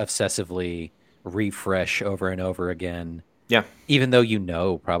obsessively refresh over and over again. Yeah. Even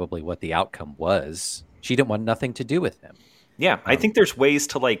though probably what the outcome was, she didn't want nothing to do with him. Yeah, I think there's ways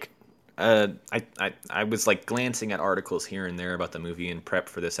to like. I was like glancing at articles here and there about the movie in prep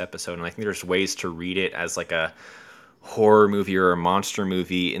for this episode, and I think there's ways to read it as like a horror movie or a monster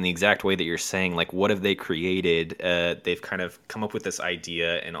movie in the exact way that you're saying. Like, what have they created? They've kind of come up with this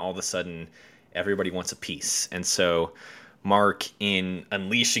idea, and all of a sudden, everybody wants a piece. And so, Mark, in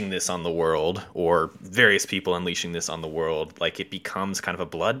unleashing this on the world, or various people unleashing this on the world, like it becomes kind of a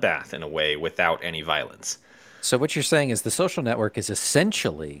bloodbath in a way without any violence. So what you're saying is The Social Network is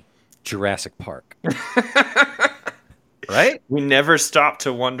essentially Jurassic Park, right? We never stop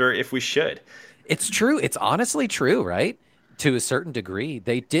to wonder if we should. It's true. It's honestly true, right? To a certain degree,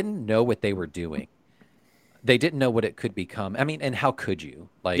 they didn't know what they were doing. They didn't know what it could become. I mean, and how could you?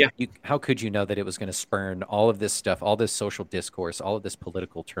 Like, how could you know that it was going to spurn all of this stuff, all this social discourse, all of this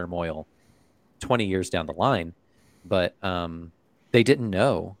political turmoil 20 years down the line? But they didn't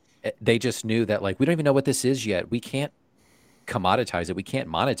know. They just knew that, like, we don't even know what this is yet. We can't commoditize it. We can't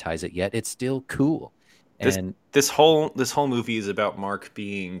monetize it yet. It's still cool. And this whole movie is about Mark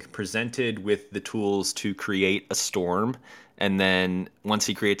being presented with the tools to create a storm, and then once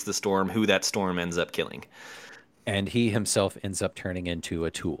he creates the storm, who that storm ends up killing. And he himself ends up turning into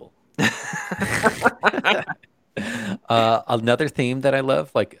a tool. Another theme that I love,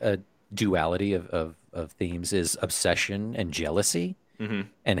 like a duality of themes, is obsession and jealousy,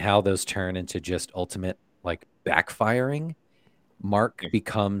 and how those turn into just ultimate like backfiring. Mark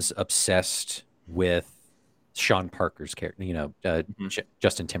becomes obsessed with Sean Parker's character,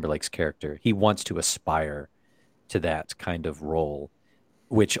 Justin Timberlake's character. He wants to aspire to that kind of role,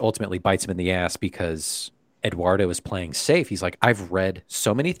 which ultimately bites him in the ass because Eduardo is playing safe. He's like, I've read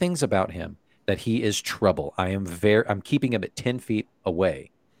so many things about him that he is trouble. I'm keeping him at 10 feet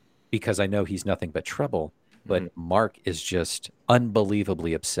away because I know he's nothing but trouble. But Mark is just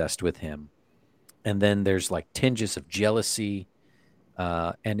unbelievably obsessed with him. And then there's like tinges of jealousy.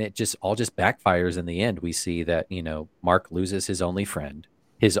 And it just backfires in the end. We see that, Mark loses his only friend,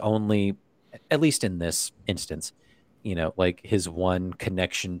 at least in this instance, like his one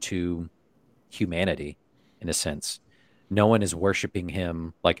connection to humanity, in a sense. No one is worshiping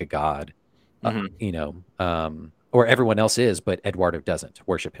him like a god, or everyone else is, but Eduardo doesn't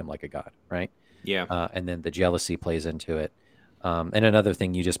worship him like a god, right? Yeah. And then the jealousy plays into it. And another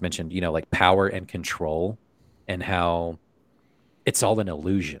thing you just mentioned, like power and control, and how it's all an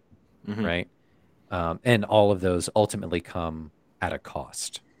illusion, right? And all of those ultimately come at a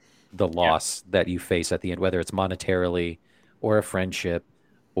cost. The loss that you face at the end, whether it's monetarily or a friendship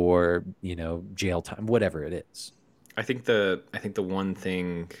or, jail time, whatever it is. I think the one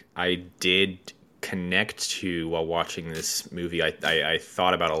thing I did connect to while watching this movie, I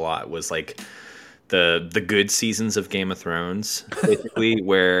thought about a lot, was like the good seasons of Game of Thrones, basically,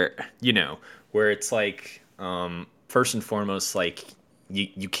 where it's like, first and foremost, like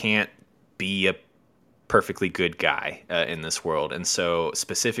you can't be a perfectly good guy in this world. And so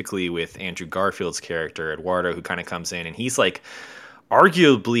specifically with Andrew Garfield's character, Eduardo, who kind of comes in and he's like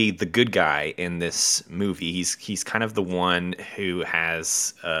arguably the good guy in this movie. He's kind of the one who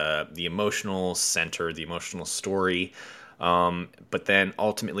has the emotional center, the emotional story. But then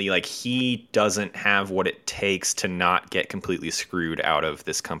ultimately, like, he doesn't have what it takes to not get completely screwed out of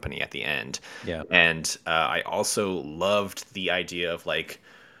this company at the end. Yeah. And I also loved the idea of, like,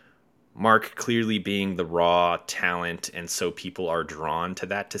 Mark clearly being the raw talent, and so people are drawn to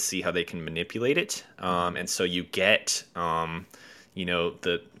that to see how they can manipulate it. And so you get, one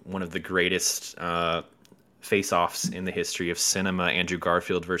of the greatest face-offs in the history of cinema, Andrew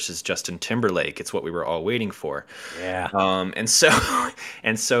Garfield versus Justin Timberlake. It's what we were all waiting for. Yeah. And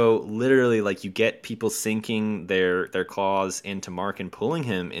so literally, like, you get people sinking their claws into Mark and pulling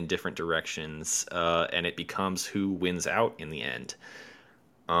him in different directions, and it becomes who wins out in the end.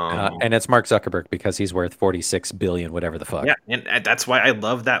 And it's Mark Zuckerberg, because he's worth 46 billion, whatever the fuck. Yeah, and that's why I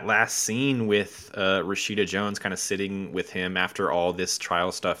love that last scene with Rashida Jones kind of sitting with him after all this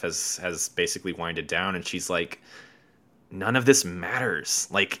trial stuff has basically winded down, and she's like, none of this matters.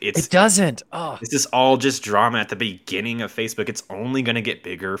 Like, it doesn't. Oh. This is all just drama at the beginning of Facebook. It's only going to get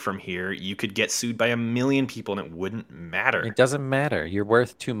bigger from here. You could get sued by 1 million people and it wouldn't matter. It doesn't matter. You're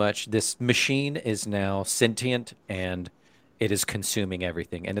worth too much. This machine is now sentient, and it is consuming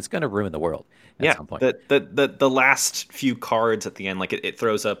everything, and it's going to ruin the world at some point. The last few cards at the end, like it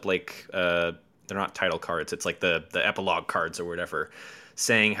throws up, like they're not title cards. It's like the epilogue cards or whatever,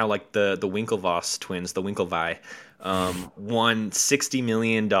 saying how, like, the Winklevoss twins, the Winklevi, won $60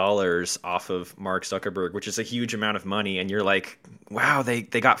 million off of Mark Zuckerberg, which is a huge amount of money. And you're like, wow, they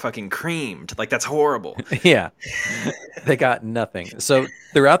got fucking creamed. Like, that's horrible. Yeah, they got nothing. So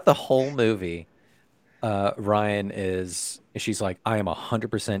throughout the whole movie, Ryan she's like, I am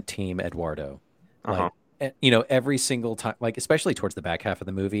 100% team Eduardo. Uh-huh. Like, every single time, like, especially towards the back half of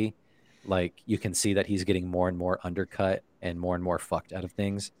the movie, like, you can see that he's getting more and more undercut and more fucked out of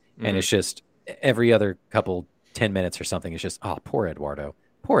things. And it's just every other couple 10 minutes or something, it's just, oh, poor Eduardo.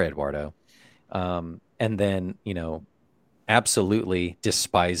 And then, absolutely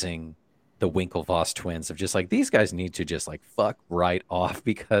despising the Winklevoss twins of just like, these guys need to just like fuck right off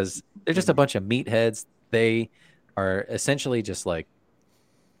because they're just a bunch of meatheads. They are essentially just like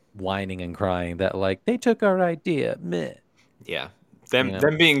whining and crying that like they took our idea. Meh. Yeah.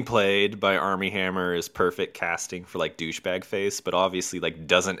 Them being played by Armie Hammer is perfect casting for like douchebag face, but obviously like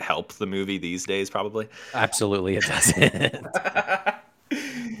doesn't help the movie these days probably. Absolutely it doesn't.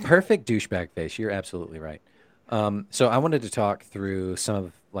 Perfect douchebag face. You're absolutely right. So I wanted to talk through some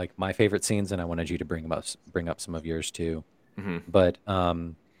of like my favorite scenes, and I wanted you to bring up some of yours too. But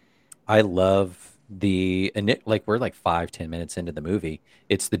I love like we're like 5-10 minutes into the movie.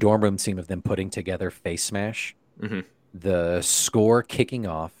 It's the dorm room scene of them putting together Face Smash. The score kicking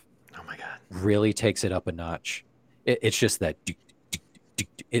off. Oh my god! Really takes it up a notch. It's just that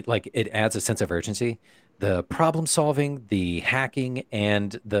it adds a sense of urgency. The problem solving, the hacking,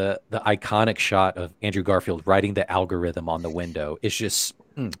 and the iconic shot of Andrew Garfield writing the algorithm on the window is just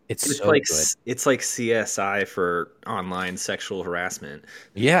it's so like good. It's like CSI for online sexual harassment.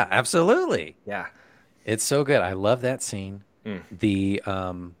 Yeah, absolutely. Yeah, it's so good. I love that scene. The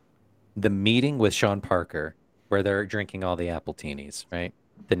meeting with Sean Parker where they're drinking all the Appletinis, right?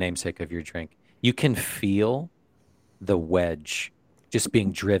 The namesake of your drink. You can feel the wedge just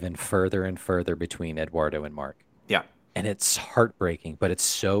being driven further and further between Eduardo and Mark. Yeah. And it's heartbreaking, but it's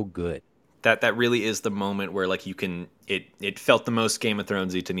so good. That really is the moment where like it felt the most Game of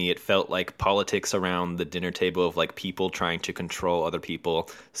Thronesy to me. It felt like politics around the dinner table of like people trying to control other people.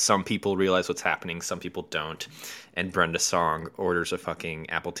 Some people realize what's happening, some people don't. And Brenda Song orders a fucking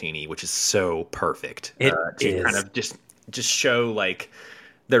Appletini, which is so perfect. It to is. kind of just show like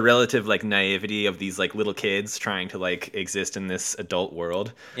the relative like naivety of these like little kids trying to like exist in this adult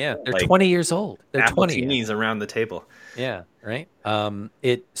world. Yeah, they're like, 20 years old. They're 20. Appletinis around the table. Yeah, right.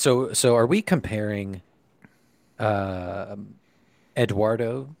 So are we comparing Eduardo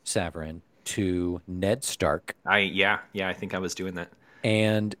Saverin to Ned Stark? I think I was doing that.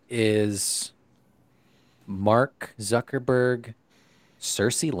 And is Mark Zuckerberg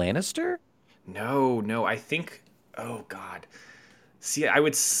Cersei Lannister? No, I think oh god. See, I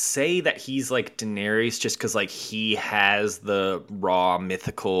would say that he's like Daenerys just because like he has the raw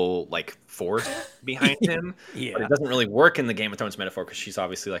mythical like force behind him. Yeah. But it doesn't really work in the Game of Thrones metaphor because she's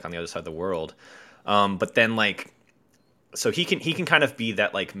obviously like on the other side of the world. But then like, so he can kind of be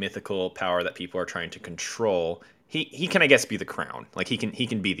that like mythical power that people are trying to control. He can I guess be the crown. Like he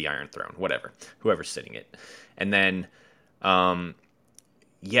can be the Iron Throne, whatever, whoever's sitting it. And then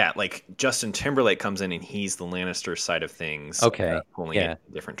yeah, like Justin Timberlake comes in and he's the Lannister side of things. Okay. Pulling it in a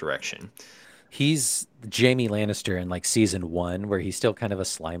different direction. He's Jaime Lannister in like season 1 where he's still kind of a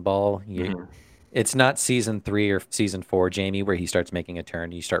slime ball. It's not season 3 or season 4 Jaime where he starts making a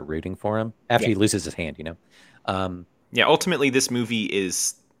turn. You start rooting for him after he loses his hand, Yeah, ultimately this movie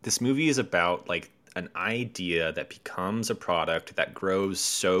is about like an idea that becomes a product that grows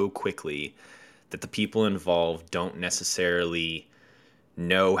so quickly that the people involved don't necessarily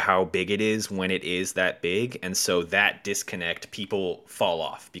know how big it is when it is that big, and so that disconnect, people fall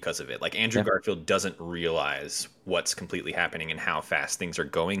off because of it. Like Andrew Garfield doesn't realize what's completely happening and how fast things are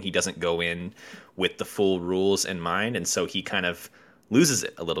going. He doesn't go in with the full rules in mind, and so he kind of loses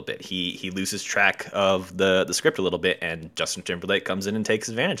it a little bit. He loses track of the script a little bit, and Justin Timberlake comes in and takes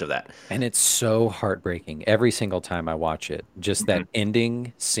advantage of that. And it's so heartbreaking every single time I watch it. Just that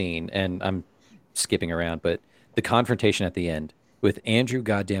ending scene, and I'm skipping around, but the confrontation at the end with Andrew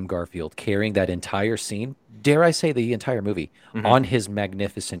goddamn Garfield carrying that entire scene, dare I say the entire movie, on his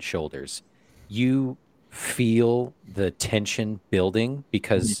magnificent shoulders. You feel the tension building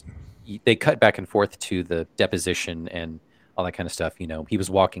because they cut back and forth to the deposition and all that kind of stuff. He was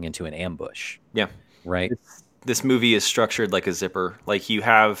walking into an ambush. Yeah. Right? This movie is structured like a zipper. Like you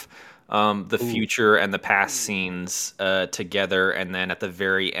have the future and the past scenes together, and then at the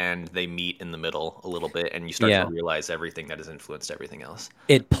very end they meet in the middle a little bit, and you start to realize everything that has influenced everything else.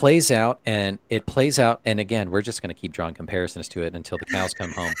 It plays out, and again, we're just going to keep drawing comparisons to it until the cows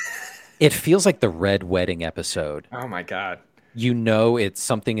come home. It feels like the Red Wedding episode. Oh my god.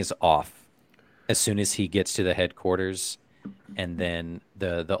 Something is off as soon as he gets to the headquarters, and then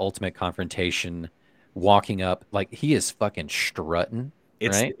the ultimate confrontation, walking up like he is fucking strutting.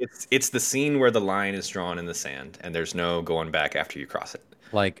 Right? It's the scene where the line is drawn in the sand and there's no going back after you cross it.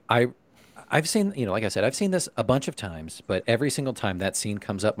 Like I I've seen, like I said, I've seen this a bunch of times, but every single time that scene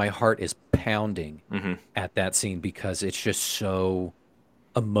comes up, my heart is pounding at that scene because it's just so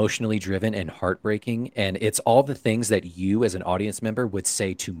emotionally driven and heartbreaking. And it's all the things that you as an audience member would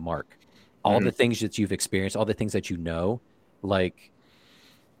say to Mark, all the things that you've experienced, all the things that like,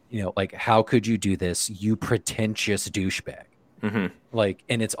 like, how could you do this, you pretentious douchebag? Like,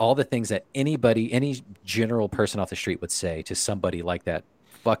 and it's all the things that any general person off the street would say to somebody like that,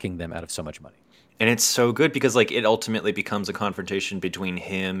 fucking them out of so much money. And it's so good because like it ultimately becomes a confrontation between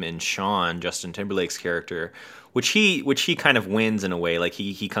him and Sean, Justin Timberlake's character, which he kind of wins in a way. Like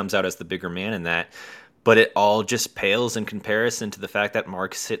he comes out as the bigger man in that, but it all just pales in comparison to the fact that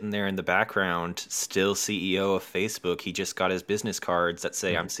Mark's sitting there in the background, still CEO of Facebook. He just got his business cards that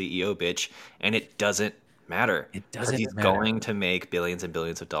say "I'm CEO, bitch," and it doesn't matter. It doesn't He's matter. going to make billions and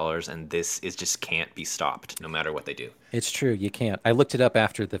billions of dollars, and this is just can't be stopped, no matter what they do. It's true. You can't. I looked it up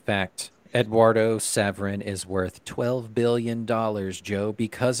after the fact. Eduardo Saverin is worth $12 billion, Joe,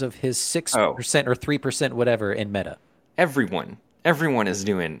 because of his 6% or 3%, whatever, in Meta. Everyone is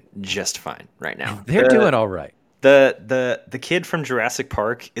doing just fine right now. They're doing all right. The kid from Jurassic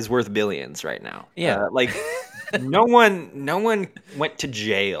Park is worth billions right now. Yeah. Like no one went to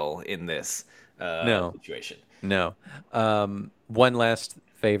jail in this situation. No. One last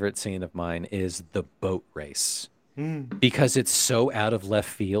favorite scene of mine is the boat race. Because it's so out of left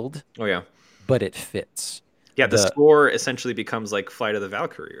field. Oh yeah. But it fits. Yeah, the score essentially becomes like Flight of the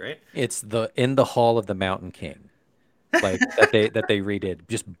Valkyrie, right? It's in the Hall of the Mountain King. Like that they redid.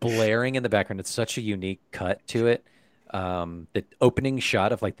 Just blaring in the background. It's such a unique cut to it. The opening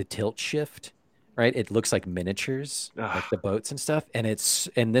shot of like the tilt shift, right? It looks like miniatures, like the boats and stuff. And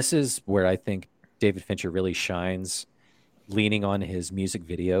this is where I think David Fincher really shines, leaning on his music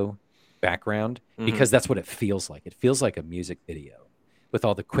video background, because that's what it feels like. It feels like a music video with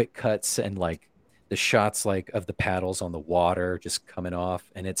all the quick cuts and like the shots like of the paddles on the water just coming off,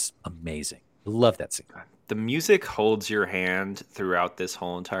 and it's amazing. Love that scene. The music holds your hand throughout this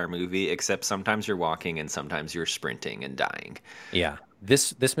whole entire movie, except sometimes you're walking and sometimes you're sprinting and dying. Yeah.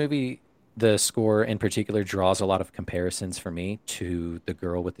 This movie, the score in particular, draws a lot of comparisons for me to The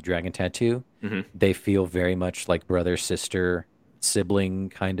Girl with the Dragon Tattoo. They feel very much like brother, sister, sibling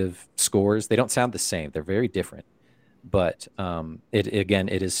kind of scores. They don't sound the same. They're very different. But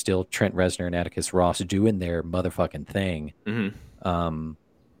it is still Trent Reznor and Atticus Ross doing their motherfucking thing.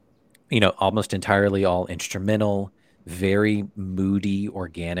 Almost entirely all instrumental, very moody,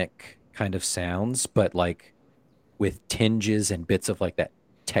 organic kind of sounds, but like with tinges and bits of like that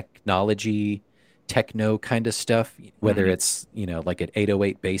techno kind of stuff, whether it's, like an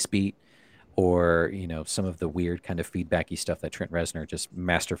 808 bass beat or, some of the weird kind of feedbacky stuff that Trent Reznor just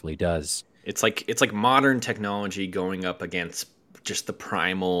masterfully does. It's like modern technology going up against just the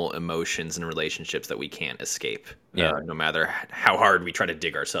primal emotions and relationships that we can't escape. No matter how hard we try to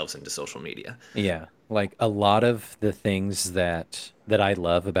dig ourselves into social media. Yeah. Like a lot of the things that I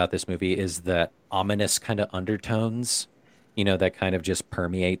love about this movie is that ominous kind of undertones, that kind of just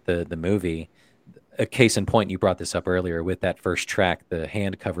permeate the movie. A case in point, you brought this up earlier with that first track, the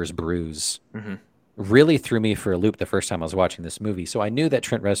hand covers bruise, really threw me for a loop the first time I was watching this movie. So I knew that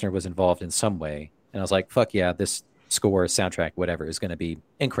Trent Reznor was involved in some way. And I was like, fuck yeah, this score, soundtrack, whatever, is going to be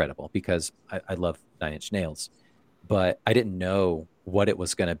incredible because I love Nine Inch Nails. But I didn't know what it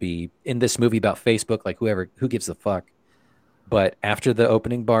was going to be in this movie about Facebook, like who gives a fuck. But after the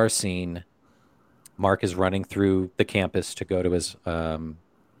opening bar scene, Mark is running through the campus to go to his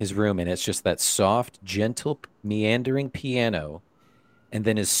room, and it's just that soft, gentle, meandering piano. And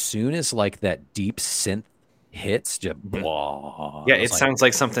then as soon as like that deep synth hits, just blah. Yeah, it sounds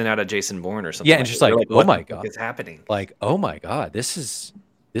like something out of Jason Bourne or something. Yeah, and just like, oh my god, what is happening? Like, oh my god, this is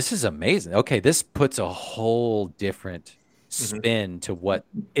amazing. Okay, this puts a whole different spin to what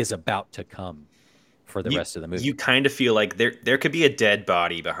is about to come for the rest of the movie. You kind of feel like there could be a dead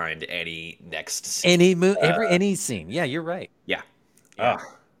body behind any next scene. Any scene. Yeah, you're right. Yeah.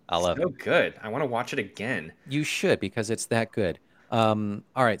 I love it. So good. I want to watch it again. You should, because it's that good. All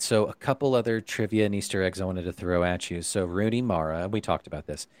right, so a couple other trivia and Easter eggs I wanted to throw at you. So Rooney Mara, we talked about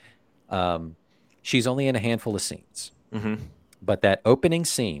this. She's only in a handful of scenes. But that opening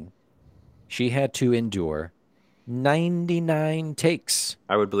scene, she had to endure 99 takes.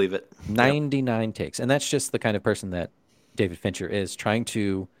 I would believe it. 99 takes. And that's just the kind of person that David Fincher is, trying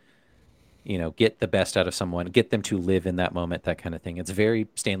to, get the best out of someone, get them to live in that moment, that kind of thing. It's very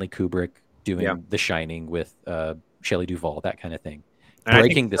Stanley Kubrick doing The Shining with Shelley Duvall, that kind of thing. And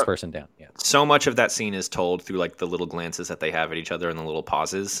breaking this person down. Yeah. So much of that scene is told through like the little glances that they have at each other and the little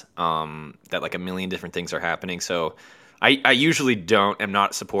pauses, that like a million different things are happening. So I usually am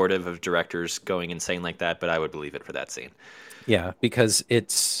not supportive of directors going insane like that, but I would believe it for that scene. Yeah, because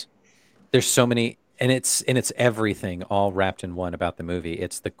there's so many, and it's everything all wrapped in one about the movie.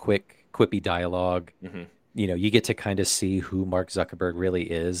 It's the quick, quippy dialogue. Mm-hmm. You know, you get to kind of see who Mark Zuckerberg really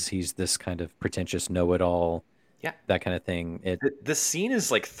is. He's this kind of pretentious know-it-all. Yeah. That kind of thing. The scene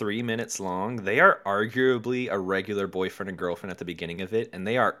is like 3 minutes long. They are arguably a regular boyfriend and girlfriend at the beginning of it, and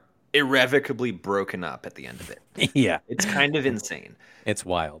they are irrevocably broken up at the end of it. Yeah. It's kind of insane. It's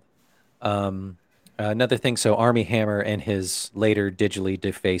wild. Another thing, so Armie Hammer and his later digitally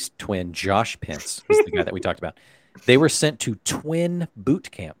defaced twin, Josh Pence, was the guy that we talked about. They were sent to twin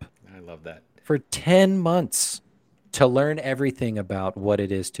boot camp. I love that. For 10 months to learn everything about what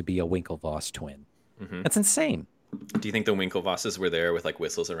it is to be a Winklevoss twin. Mm-hmm. That's insane. Do you think the Winklevosses were there with like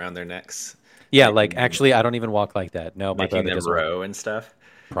whistles around their necks? Yeah, like actually, I don't even walk like that. No, my making brother them doesn't. row and stuff.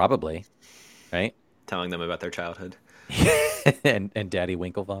 Probably, right? Telling them about their childhood. and Daddy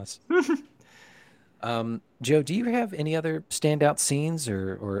Winklevoss. Joe, do you have any other standout scenes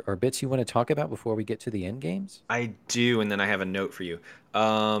or bits you want to talk about before we get to the end games? I do, and then I have a note for you.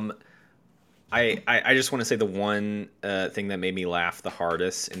 I just want to say the one thing that made me laugh the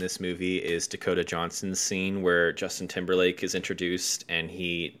hardest in this movie is Dakota Johnson's scene where Justin Timberlake is introduced and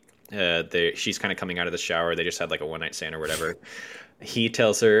she's kind of coming out of the shower. They just had like a one-night stand or whatever. He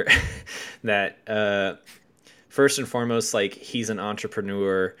tells her that first and foremost, like, he's an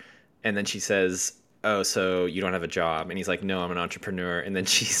entrepreneur, and then she says, "Oh, so you don't have a job?" And he's like, "No, I'm an entrepreneur." And then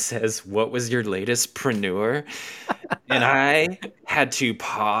she says, "What was your latest preneur?" And I had to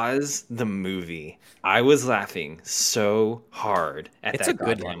pause the movie. I was laughing so hard at It's that a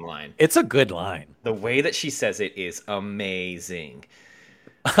good goddamn line. It's a good line. The way that she says it is amazing.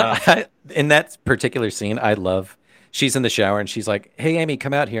 In that particular scene, I love, she's in the shower and she's like, "Hey, Amy,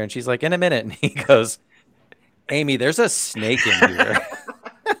 come out here." And she's like, "In a minute." And he goes, "Amy, there's a snake in here."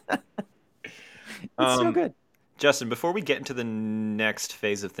 It's so good. Justin, before we get into the next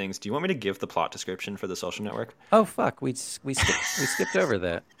phase of things, do you want me to give the plot description for The Social Network? Oh, fuck. We skipped over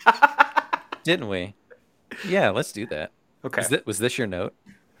that. Didn't we? Yeah, let's do that. Okay. Was this your note?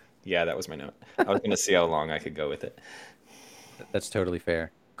 Yeah, that was my note. I was going to see how long I could go with it. That's totally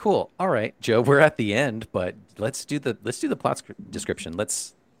fair. Cool. All right, Joe, we're at the end, but let's do the plot description.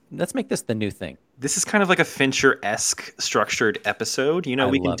 Let's make this the new thing. This is kind of like a Fincher-esque structured episode. You know,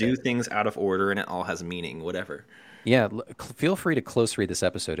 we can do things out of order and it all has meaning, whatever. Yeah, feel free to close read this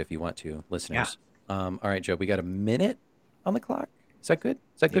episode if you want to, listeners. Yeah. All right, Joe, we got a minute on the clock. Is that good?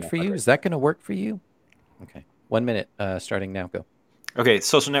 Is that good for you? Right. Is that going to work for you? Okay. 1 minute starting now. Go. Okay,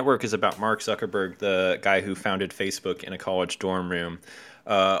 Social Network is about Mark Zuckerberg, the guy who founded Facebook in a college dorm room.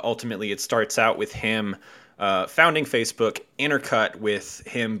 Ultimately, it starts out with him founding Facebook, intercut with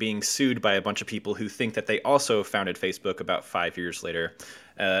him being sued by a bunch of people who think that they also founded Facebook about 5 years later.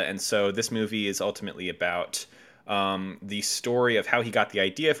 And so this movie is ultimately about the story of how he got the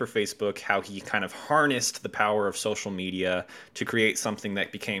idea for Facebook, how he kind of harnessed the power of social media to create something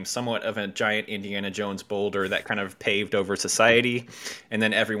that became somewhat of a giant Indiana Jones boulder that kind of paved over society. And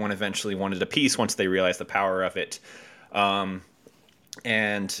then everyone eventually wanted a piece once they realized the power of it.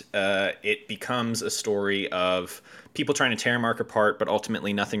 And it becomes a story of people trying to tear Mark apart, but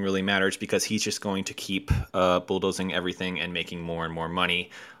ultimately nothing really matters because he's just going to keep bulldozing everything and making more and more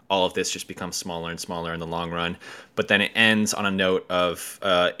money. All of this just becomes smaller and smaller in the long run. But then it ends on a note of,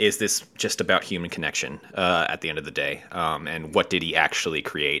 is this just about human connection at the end of the day? And what did he actually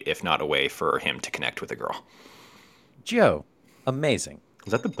create, if not a way for him to connect with a girl? Joe, amazing.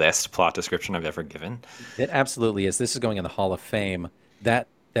 Is that the best plot description I've ever given? It absolutely is. This is going in the Hall of Fame. That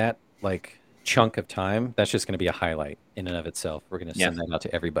like chunk of time, that's just going to be a highlight in and of itself. We're going to send that out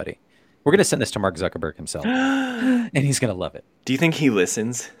to everybody. We're going to send this to Mark Zuckerberg himself, and he's going to love it. Do you think he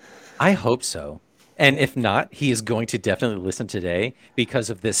listens? I hope so. And if not, he is going to definitely listen today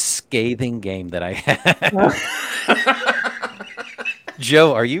because of this scathing game that I had.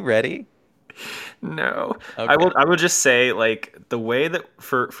 Joe, are you ready? No. Okay. I will just say, like, the way that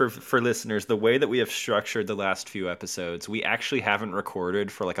for listeners, the way that we have structured the last few episodes, we actually haven't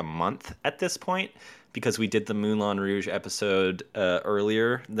recorded for like a month at this point because we did the Moulin Rouge episode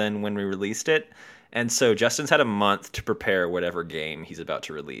earlier than when we released it. And so Justin's had a month to prepare whatever game he's about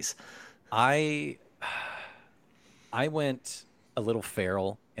to release. I went a little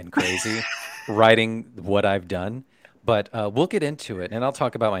feral and crazy writing what I've done. But we'll get into it, and I'll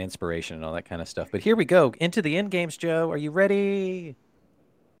talk about my inspiration and all that kind of stuff. But here we go. Into the end games, Joe. Are you ready?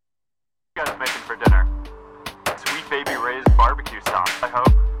 What are you guys making for dinner? Sweet Baby Ray's barbecue sauce, I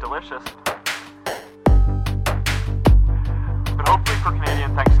hope. Delicious. But hopefully for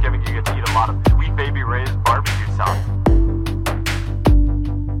Canadian Thanksgiving, you get to eat a lot of Sweet Baby Ray's barbecue sauce.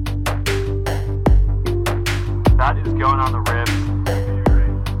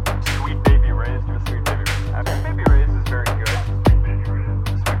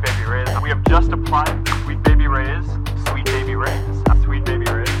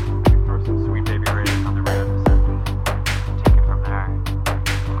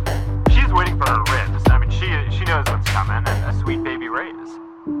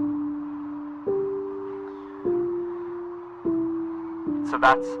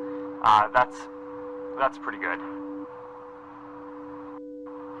 that's pretty good.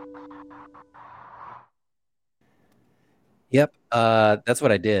 Yep, that's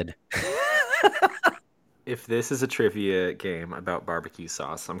what I did. If this is a trivia game about barbecue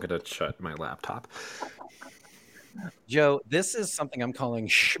sauce, I'm gonna shut my laptop. Joe, this is something I'm calling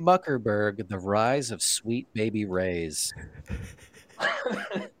Schmuckerberg, the rise of Sweet Baby Ray's.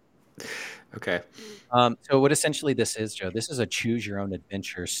 Okay. So what essentially this is, Joe, this is a choose your own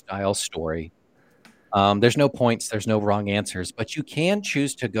adventure style story. There's no points, there's no wrong answers, but you can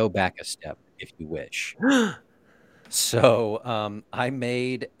choose to go back a step if you wish. So I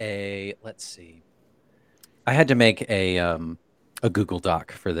made let's see. I had to make a Google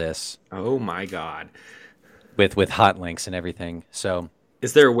Doc for this. Oh my God. With hot links and everything. So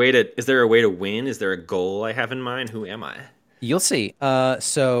is there a way to win? Is there a goal I have in mind? Who am I? You'll see.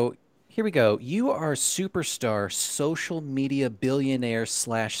 So here we go. You are superstar social media billionaire /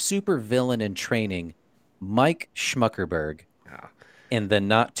 supervillain in training, Mike Schmuckerberg, in the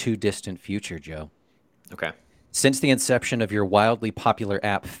not too distant future, Joe. Okay. Since the inception of your wildly popular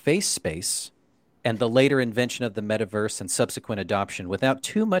app FaceSpace and the later invention of the metaverse and subsequent adoption without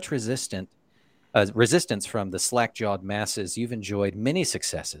too much resistance from the slack-jawed masses, you've enjoyed many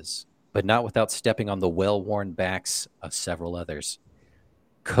successes, but not without stepping on the well-worn backs of several others.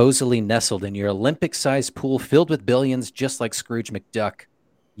 Cozily nestled in your Olympic-sized pool filled with billions, just like Scrooge McDuck,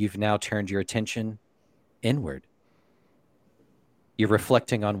 you've now turned your attention inward. You're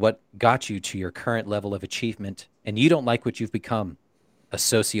reflecting on what got you to your current level of achievement, and you don't like what you've become, a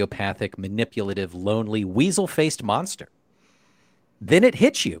sociopathic, manipulative, lonely, weasel-faced monster. Then it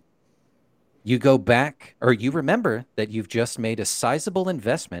hits you. You go back, or you remember that you've just made a sizable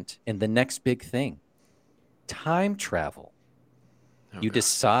investment in the next big thing, time travel. You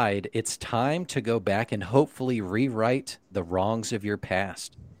decide it's time to go back and hopefully rewrite the wrongs of your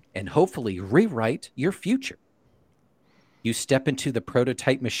past and hopefully rewrite your future. You step into the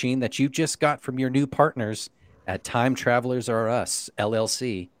prototype machine that you just got from your new partners at Time Travelers R Us,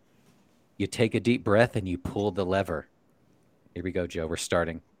 LLC. You take a deep breath and you pull the lever. Here we go, Joe. We're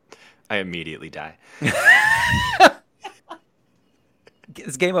starting. I immediately die.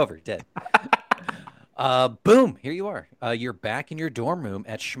 It's game over. Dead. Boom. Here you are. You're back in your dorm room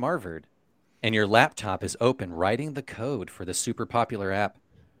at Schmarvard, and your laptop is open, writing the code for the super popular app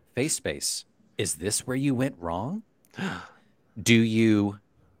FaceSpace. Is this where you went wrong? Do you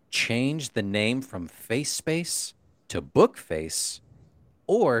change the name from FaceSpace to Bookface,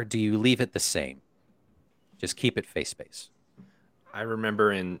 or do you leave it the same? Just keep it FaceSpace. I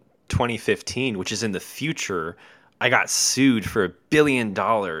remember in 2015, which is in the future, I got sued for $1 billion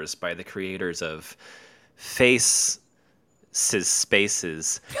by the creators of Spaces.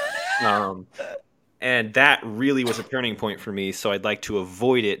 And that really was a turning point for me, so I'd like to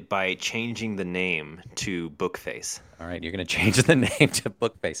avoid it by changing the name to Bookface. All right, you're going to change the name to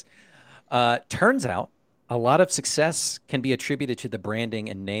Bookface. Turns out a lot of success can be attributed to the branding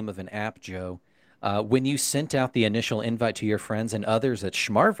and name of an app, Joe. When you sent out the initial invite to your friends and others at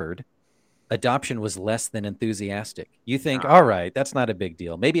Schmarvard, adoption was less than enthusiastic. You think, all right, that's not a big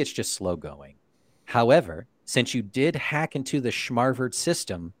deal. Maybe it's just slow going. However, since you did hack into the Schmarvard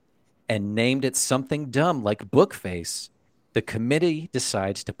system and named it something dumb like Bookface, the committee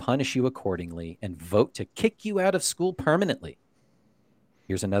decides to punish you accordingly and vote to kick you out of school permanently.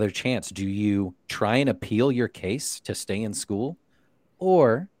 Here's another chance. Do you try and appeal your case to stay in school?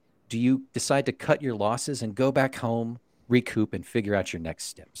 Or do you decide to cut your losses and go back home, recoup, and figure out your next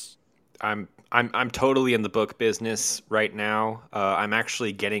steps? I'm totally in the book business right now. I'm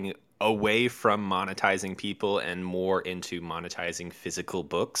actually getting away from monetizing people and more into monetizing physical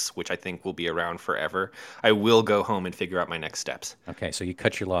books, which I think will be around forever. I will go home and figure out my next steps. Okay, so you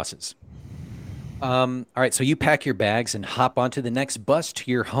cut your losses. All right, so you pack your bags and hop onto the next bus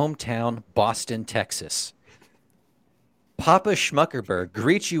to your hometown, Boston, Texas. Papa Schmuckerberg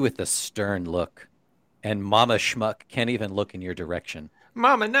greets you with a stern look, and Mama Schmuck can't even look in your direction.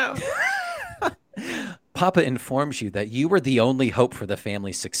 Mama, no. Papa informs you that you were the only hope for the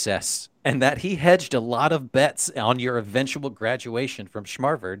family's success, and that he hedged a lot of bets on your eventual graduation from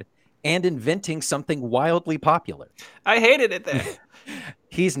Schmarvard and inventing something wildly popular. I hated it there.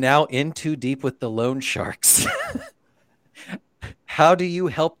 He's now in too deep with the loan sharks. How do you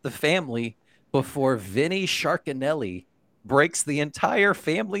help the family before Vinny Sharkinelli breaks the entire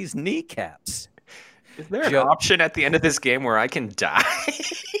family's kneecaps? Is there an option at the end of this game where I can die?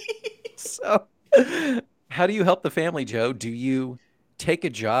 So, how do you help the family, Joe? Do you take a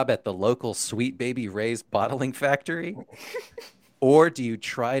job at the local Sweet Baby Ray's bottling factory? Or do you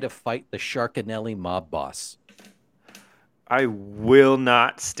try to fight the Sharkinelli mob boss? I will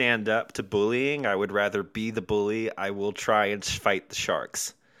not stand up to bullying. I would rather be the bully. I will try and fight the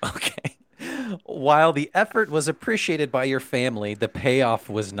sharks. Okay. While the effort was appreciated by your family, the payoff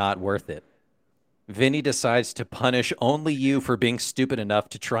was not worth it. Vinny decides to punish only you for being stupid enough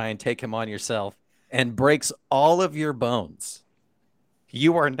to try and take him on yourself and breaks all of your bones.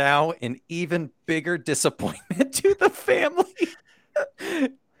 You are now an even bigger disappointment to the family.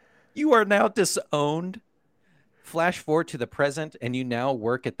 You are now disowned. Flash forward to the present, and you now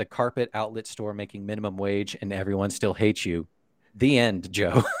work at the carpet outlet store making minimum wage, and everyone still hates you. The end,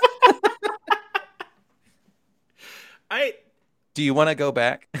 Joe. Do you want to go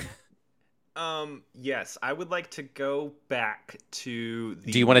back? Yes, I would like to go back to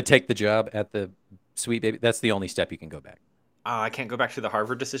the... Do you want to take the job at the Sweet Baby? That's the only step you can go back. I can't go back to the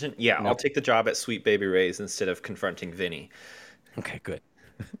Harvard decision? Yeah, No. I'll take the job at Sweet Baby Ray's instead of confronting Vinny. Okay, good.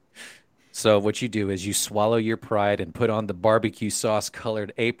 So what you do is you swallow your pride and put on the barbecue sauce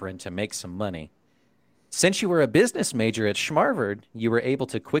colored apron to make some money. Since you were a business major at Schmarvard, you were able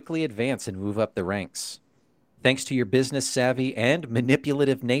to quickly advance and move up the ranks. Thanks to your business savvy and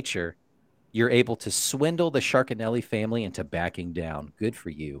manipulative nature, you're able to swindle the Sharkanelli family into backing down. Good for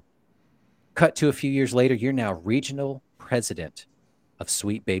you. Cut to a few years later, you're now regional president of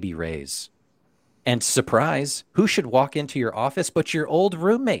Sweet Baby Ray's. And surprise, who should walk into your office but your old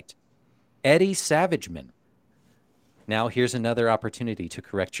roommate, Eddie Savageman. Now here's another opportunity to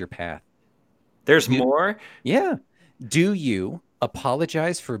correct your path. There's more? Yeah. Do you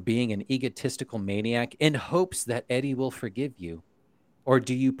apologize for being an egotistical maniac in hopes that Eddie will forgive you? Or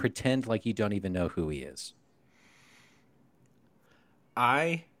do you pretend like you don't even know who he is?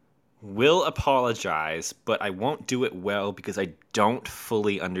 I will apologize, but I won't do it well because I don't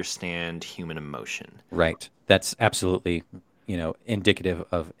fully understand human emotion. Right. That's absolutely, indicative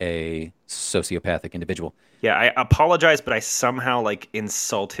of a sociopathic individual. Yeah, I apologize, but I somehow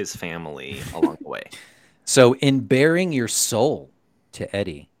insult his family along the way. So in bearing your soul to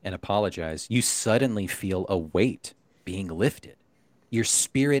Eddie and apologize, you suddenly feel a weight being lifted. Your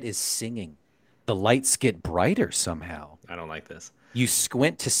spirit is singing. The lights get brighter somehow. I don't like this. You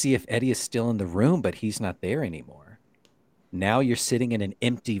squint to see if Eddie is still in the room, but he's not there anymore. Now you're sitting in an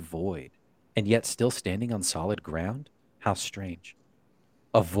empty void, and yet still standing on solid ground? How strange.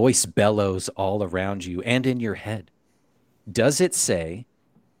 A voice bellows all around you and in your head. Does it say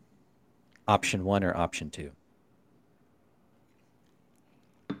option 1 or option 2?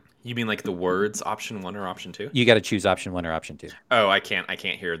 You mean the words option 1 or option 2? You got to choose option 1 or option 2. Oh, I can't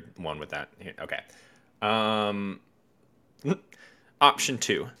hear one with that. Okay. Option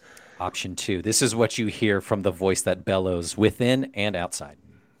 2. Option 2. This is what you hear from the voice that bellows within and outside.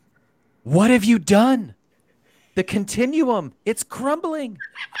 What have you done? The continuum, it's crumbling.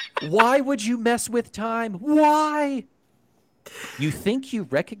 Why would you mess with time? Why? You think you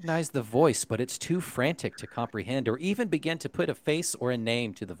recognize the voice, but it's too frantic to comprehend or even begin to put a face or a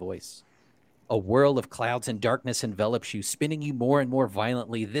name to the voice. A whirl of clouds and darkness envelops you, spinning you more and more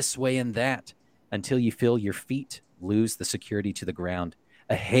violently this way and that, until you feel your feet lose the security to the ground.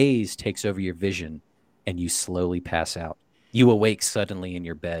 A haze takes over your vision, and you slowly pass out. You awake suddenly in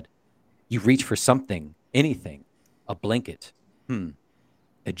your bed. You reach for something, anything, a blanket.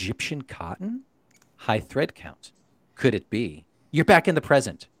 Egyptian cotton? High thread count. Could it be? You're back in the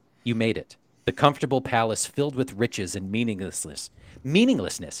present. You made it. The comfortable palace filled with riches and meaninglessness,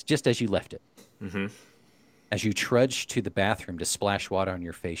 just as you left it. Mm-hmm. As you trudge to the bathroom to splash water on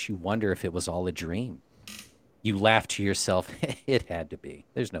your face, you wonder if it was all a dream. You laugh to yourself. It had to be.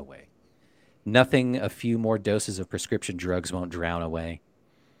 There's no way. Nothing a few more doses of prescription drugs won't drown away.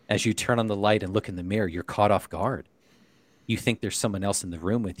 As you turn on the light and look in the mirror, you're caught off guard. You think there's someone else in the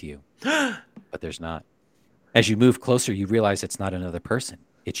room with you, but there's not. As you move closer, you realize it's not another person.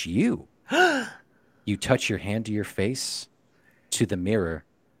 It's you. You touch your hand to your face, to the mirror.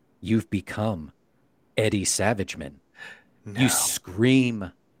 You've become Eddie Savageman. No. You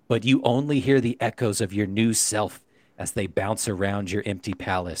scream, but you only hear the echoes of your new self as they bounce around your empty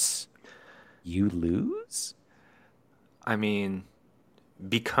palace. You lose? I mean,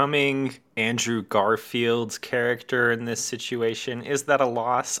 becoming Andrew Garfield's character in this situation, is that a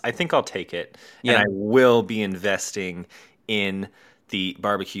loss? I think I'll take it. Yeah. And I will be investing in the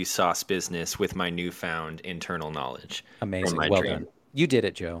barbecue sauce business with my newfound internal knowledge. Amazing. Well done. You did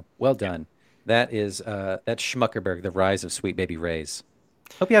it, Joe. Well done. That is that's Schmuckerberg, The Rise of Sweet Baby Ray's.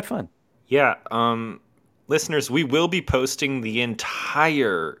 Hope you had fun. Yeah. Listeners, we will be posting the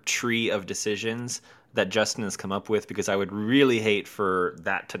entire tree of decisions that Justin has come up with, because I would really hate for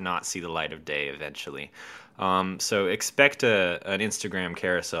that to not see the light of day eventually. So expect an Instagram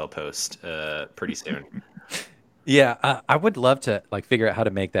carousel post pretty soon. Yeah, I would love to like figure out how to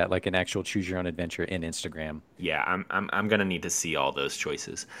make that like an actual choose your own adventure in Instagram. Yeah, I'm gonna need to see all those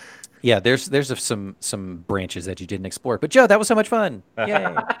choices. Yeah, there's some branches that you didn't explore. But Joe, that was so much fun.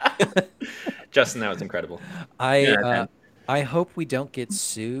 Yay. Justin, that was incredible. I hope we don't get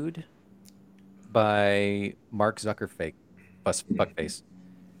sued by Mark Zuckerberg, fuckface.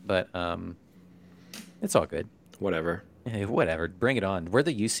 But it's all good. Whatever. Hey, whatever. Bring it on. We're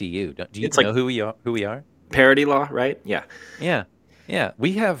the UCU. Do you It's know like- who we are? Who we are? Parody law, right? Yeah. Yeah. Yeah.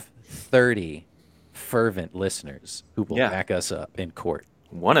 We have 30 fervent listeners who will back us up in court.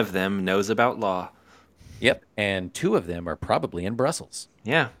 One of them knows about law. Yep. And 2 of them are probably in Brussels.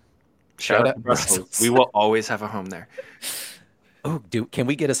 Yeah. Shout out out to Brussels. Brussels. We will always have a home there. Oh, can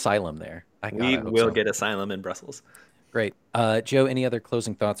we get asylum there? I We hope will so. get asylum in Brussels. Great. Joe, any other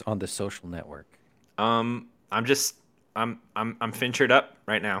closing thoughts on The Social Network? I'm Finchered up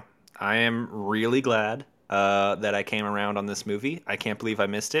right now. I am really glad that I came around on this movie. I can't believe I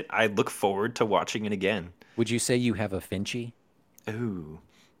missed it. I look forward to watching it again. Would you say you have a Finchy? Ooh,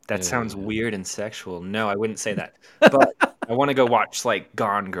 that sounds weird and sexual. No, I wouldn't say that. But I want to go watch like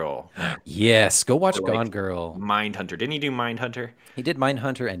Gone Girl. Yes, go watch Or, like, Gone Girl. Mindhunter. Didn't he do Mindhunter? He did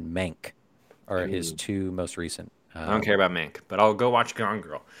Mindhunter and Mank are his 2 most recent. I don't care about Mank, but I'll go watch Gone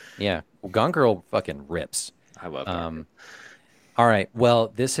Girl. Yeah, well, Gone Girl fucking rips. I love Gone Girl. All right,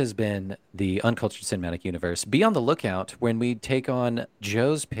 well, this has been the Uncultured Cinematic Universe. Be on the lookout when we take on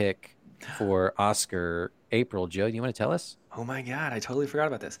Joe's pick for Oscar April. Joe, do you want to tell us? Oh my god, I totally forgot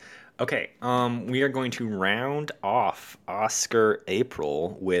about this. Okay, we are going to round off Oscar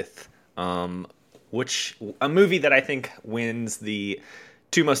April with a movie that I think wins the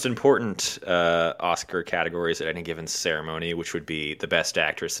 2 most important Oscar categories at any given ceremony, which would be the Best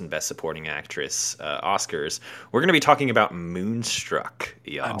Actress and Best Supporting Actress Oscars. We're going to be talking about Moonstruck,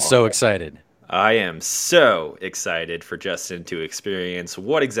 y'all. I'm so excited. I am so excited for Justin to experience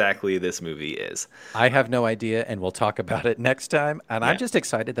what exactly this movie is. I have no idea, and we'll talk about it next time. And I'm just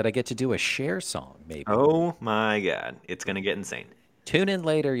excited that I get to do a Cher song, maybe. Oh my god, it's going to get insane. Tune in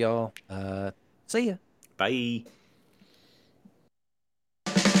later, y'all. See ya. Bye.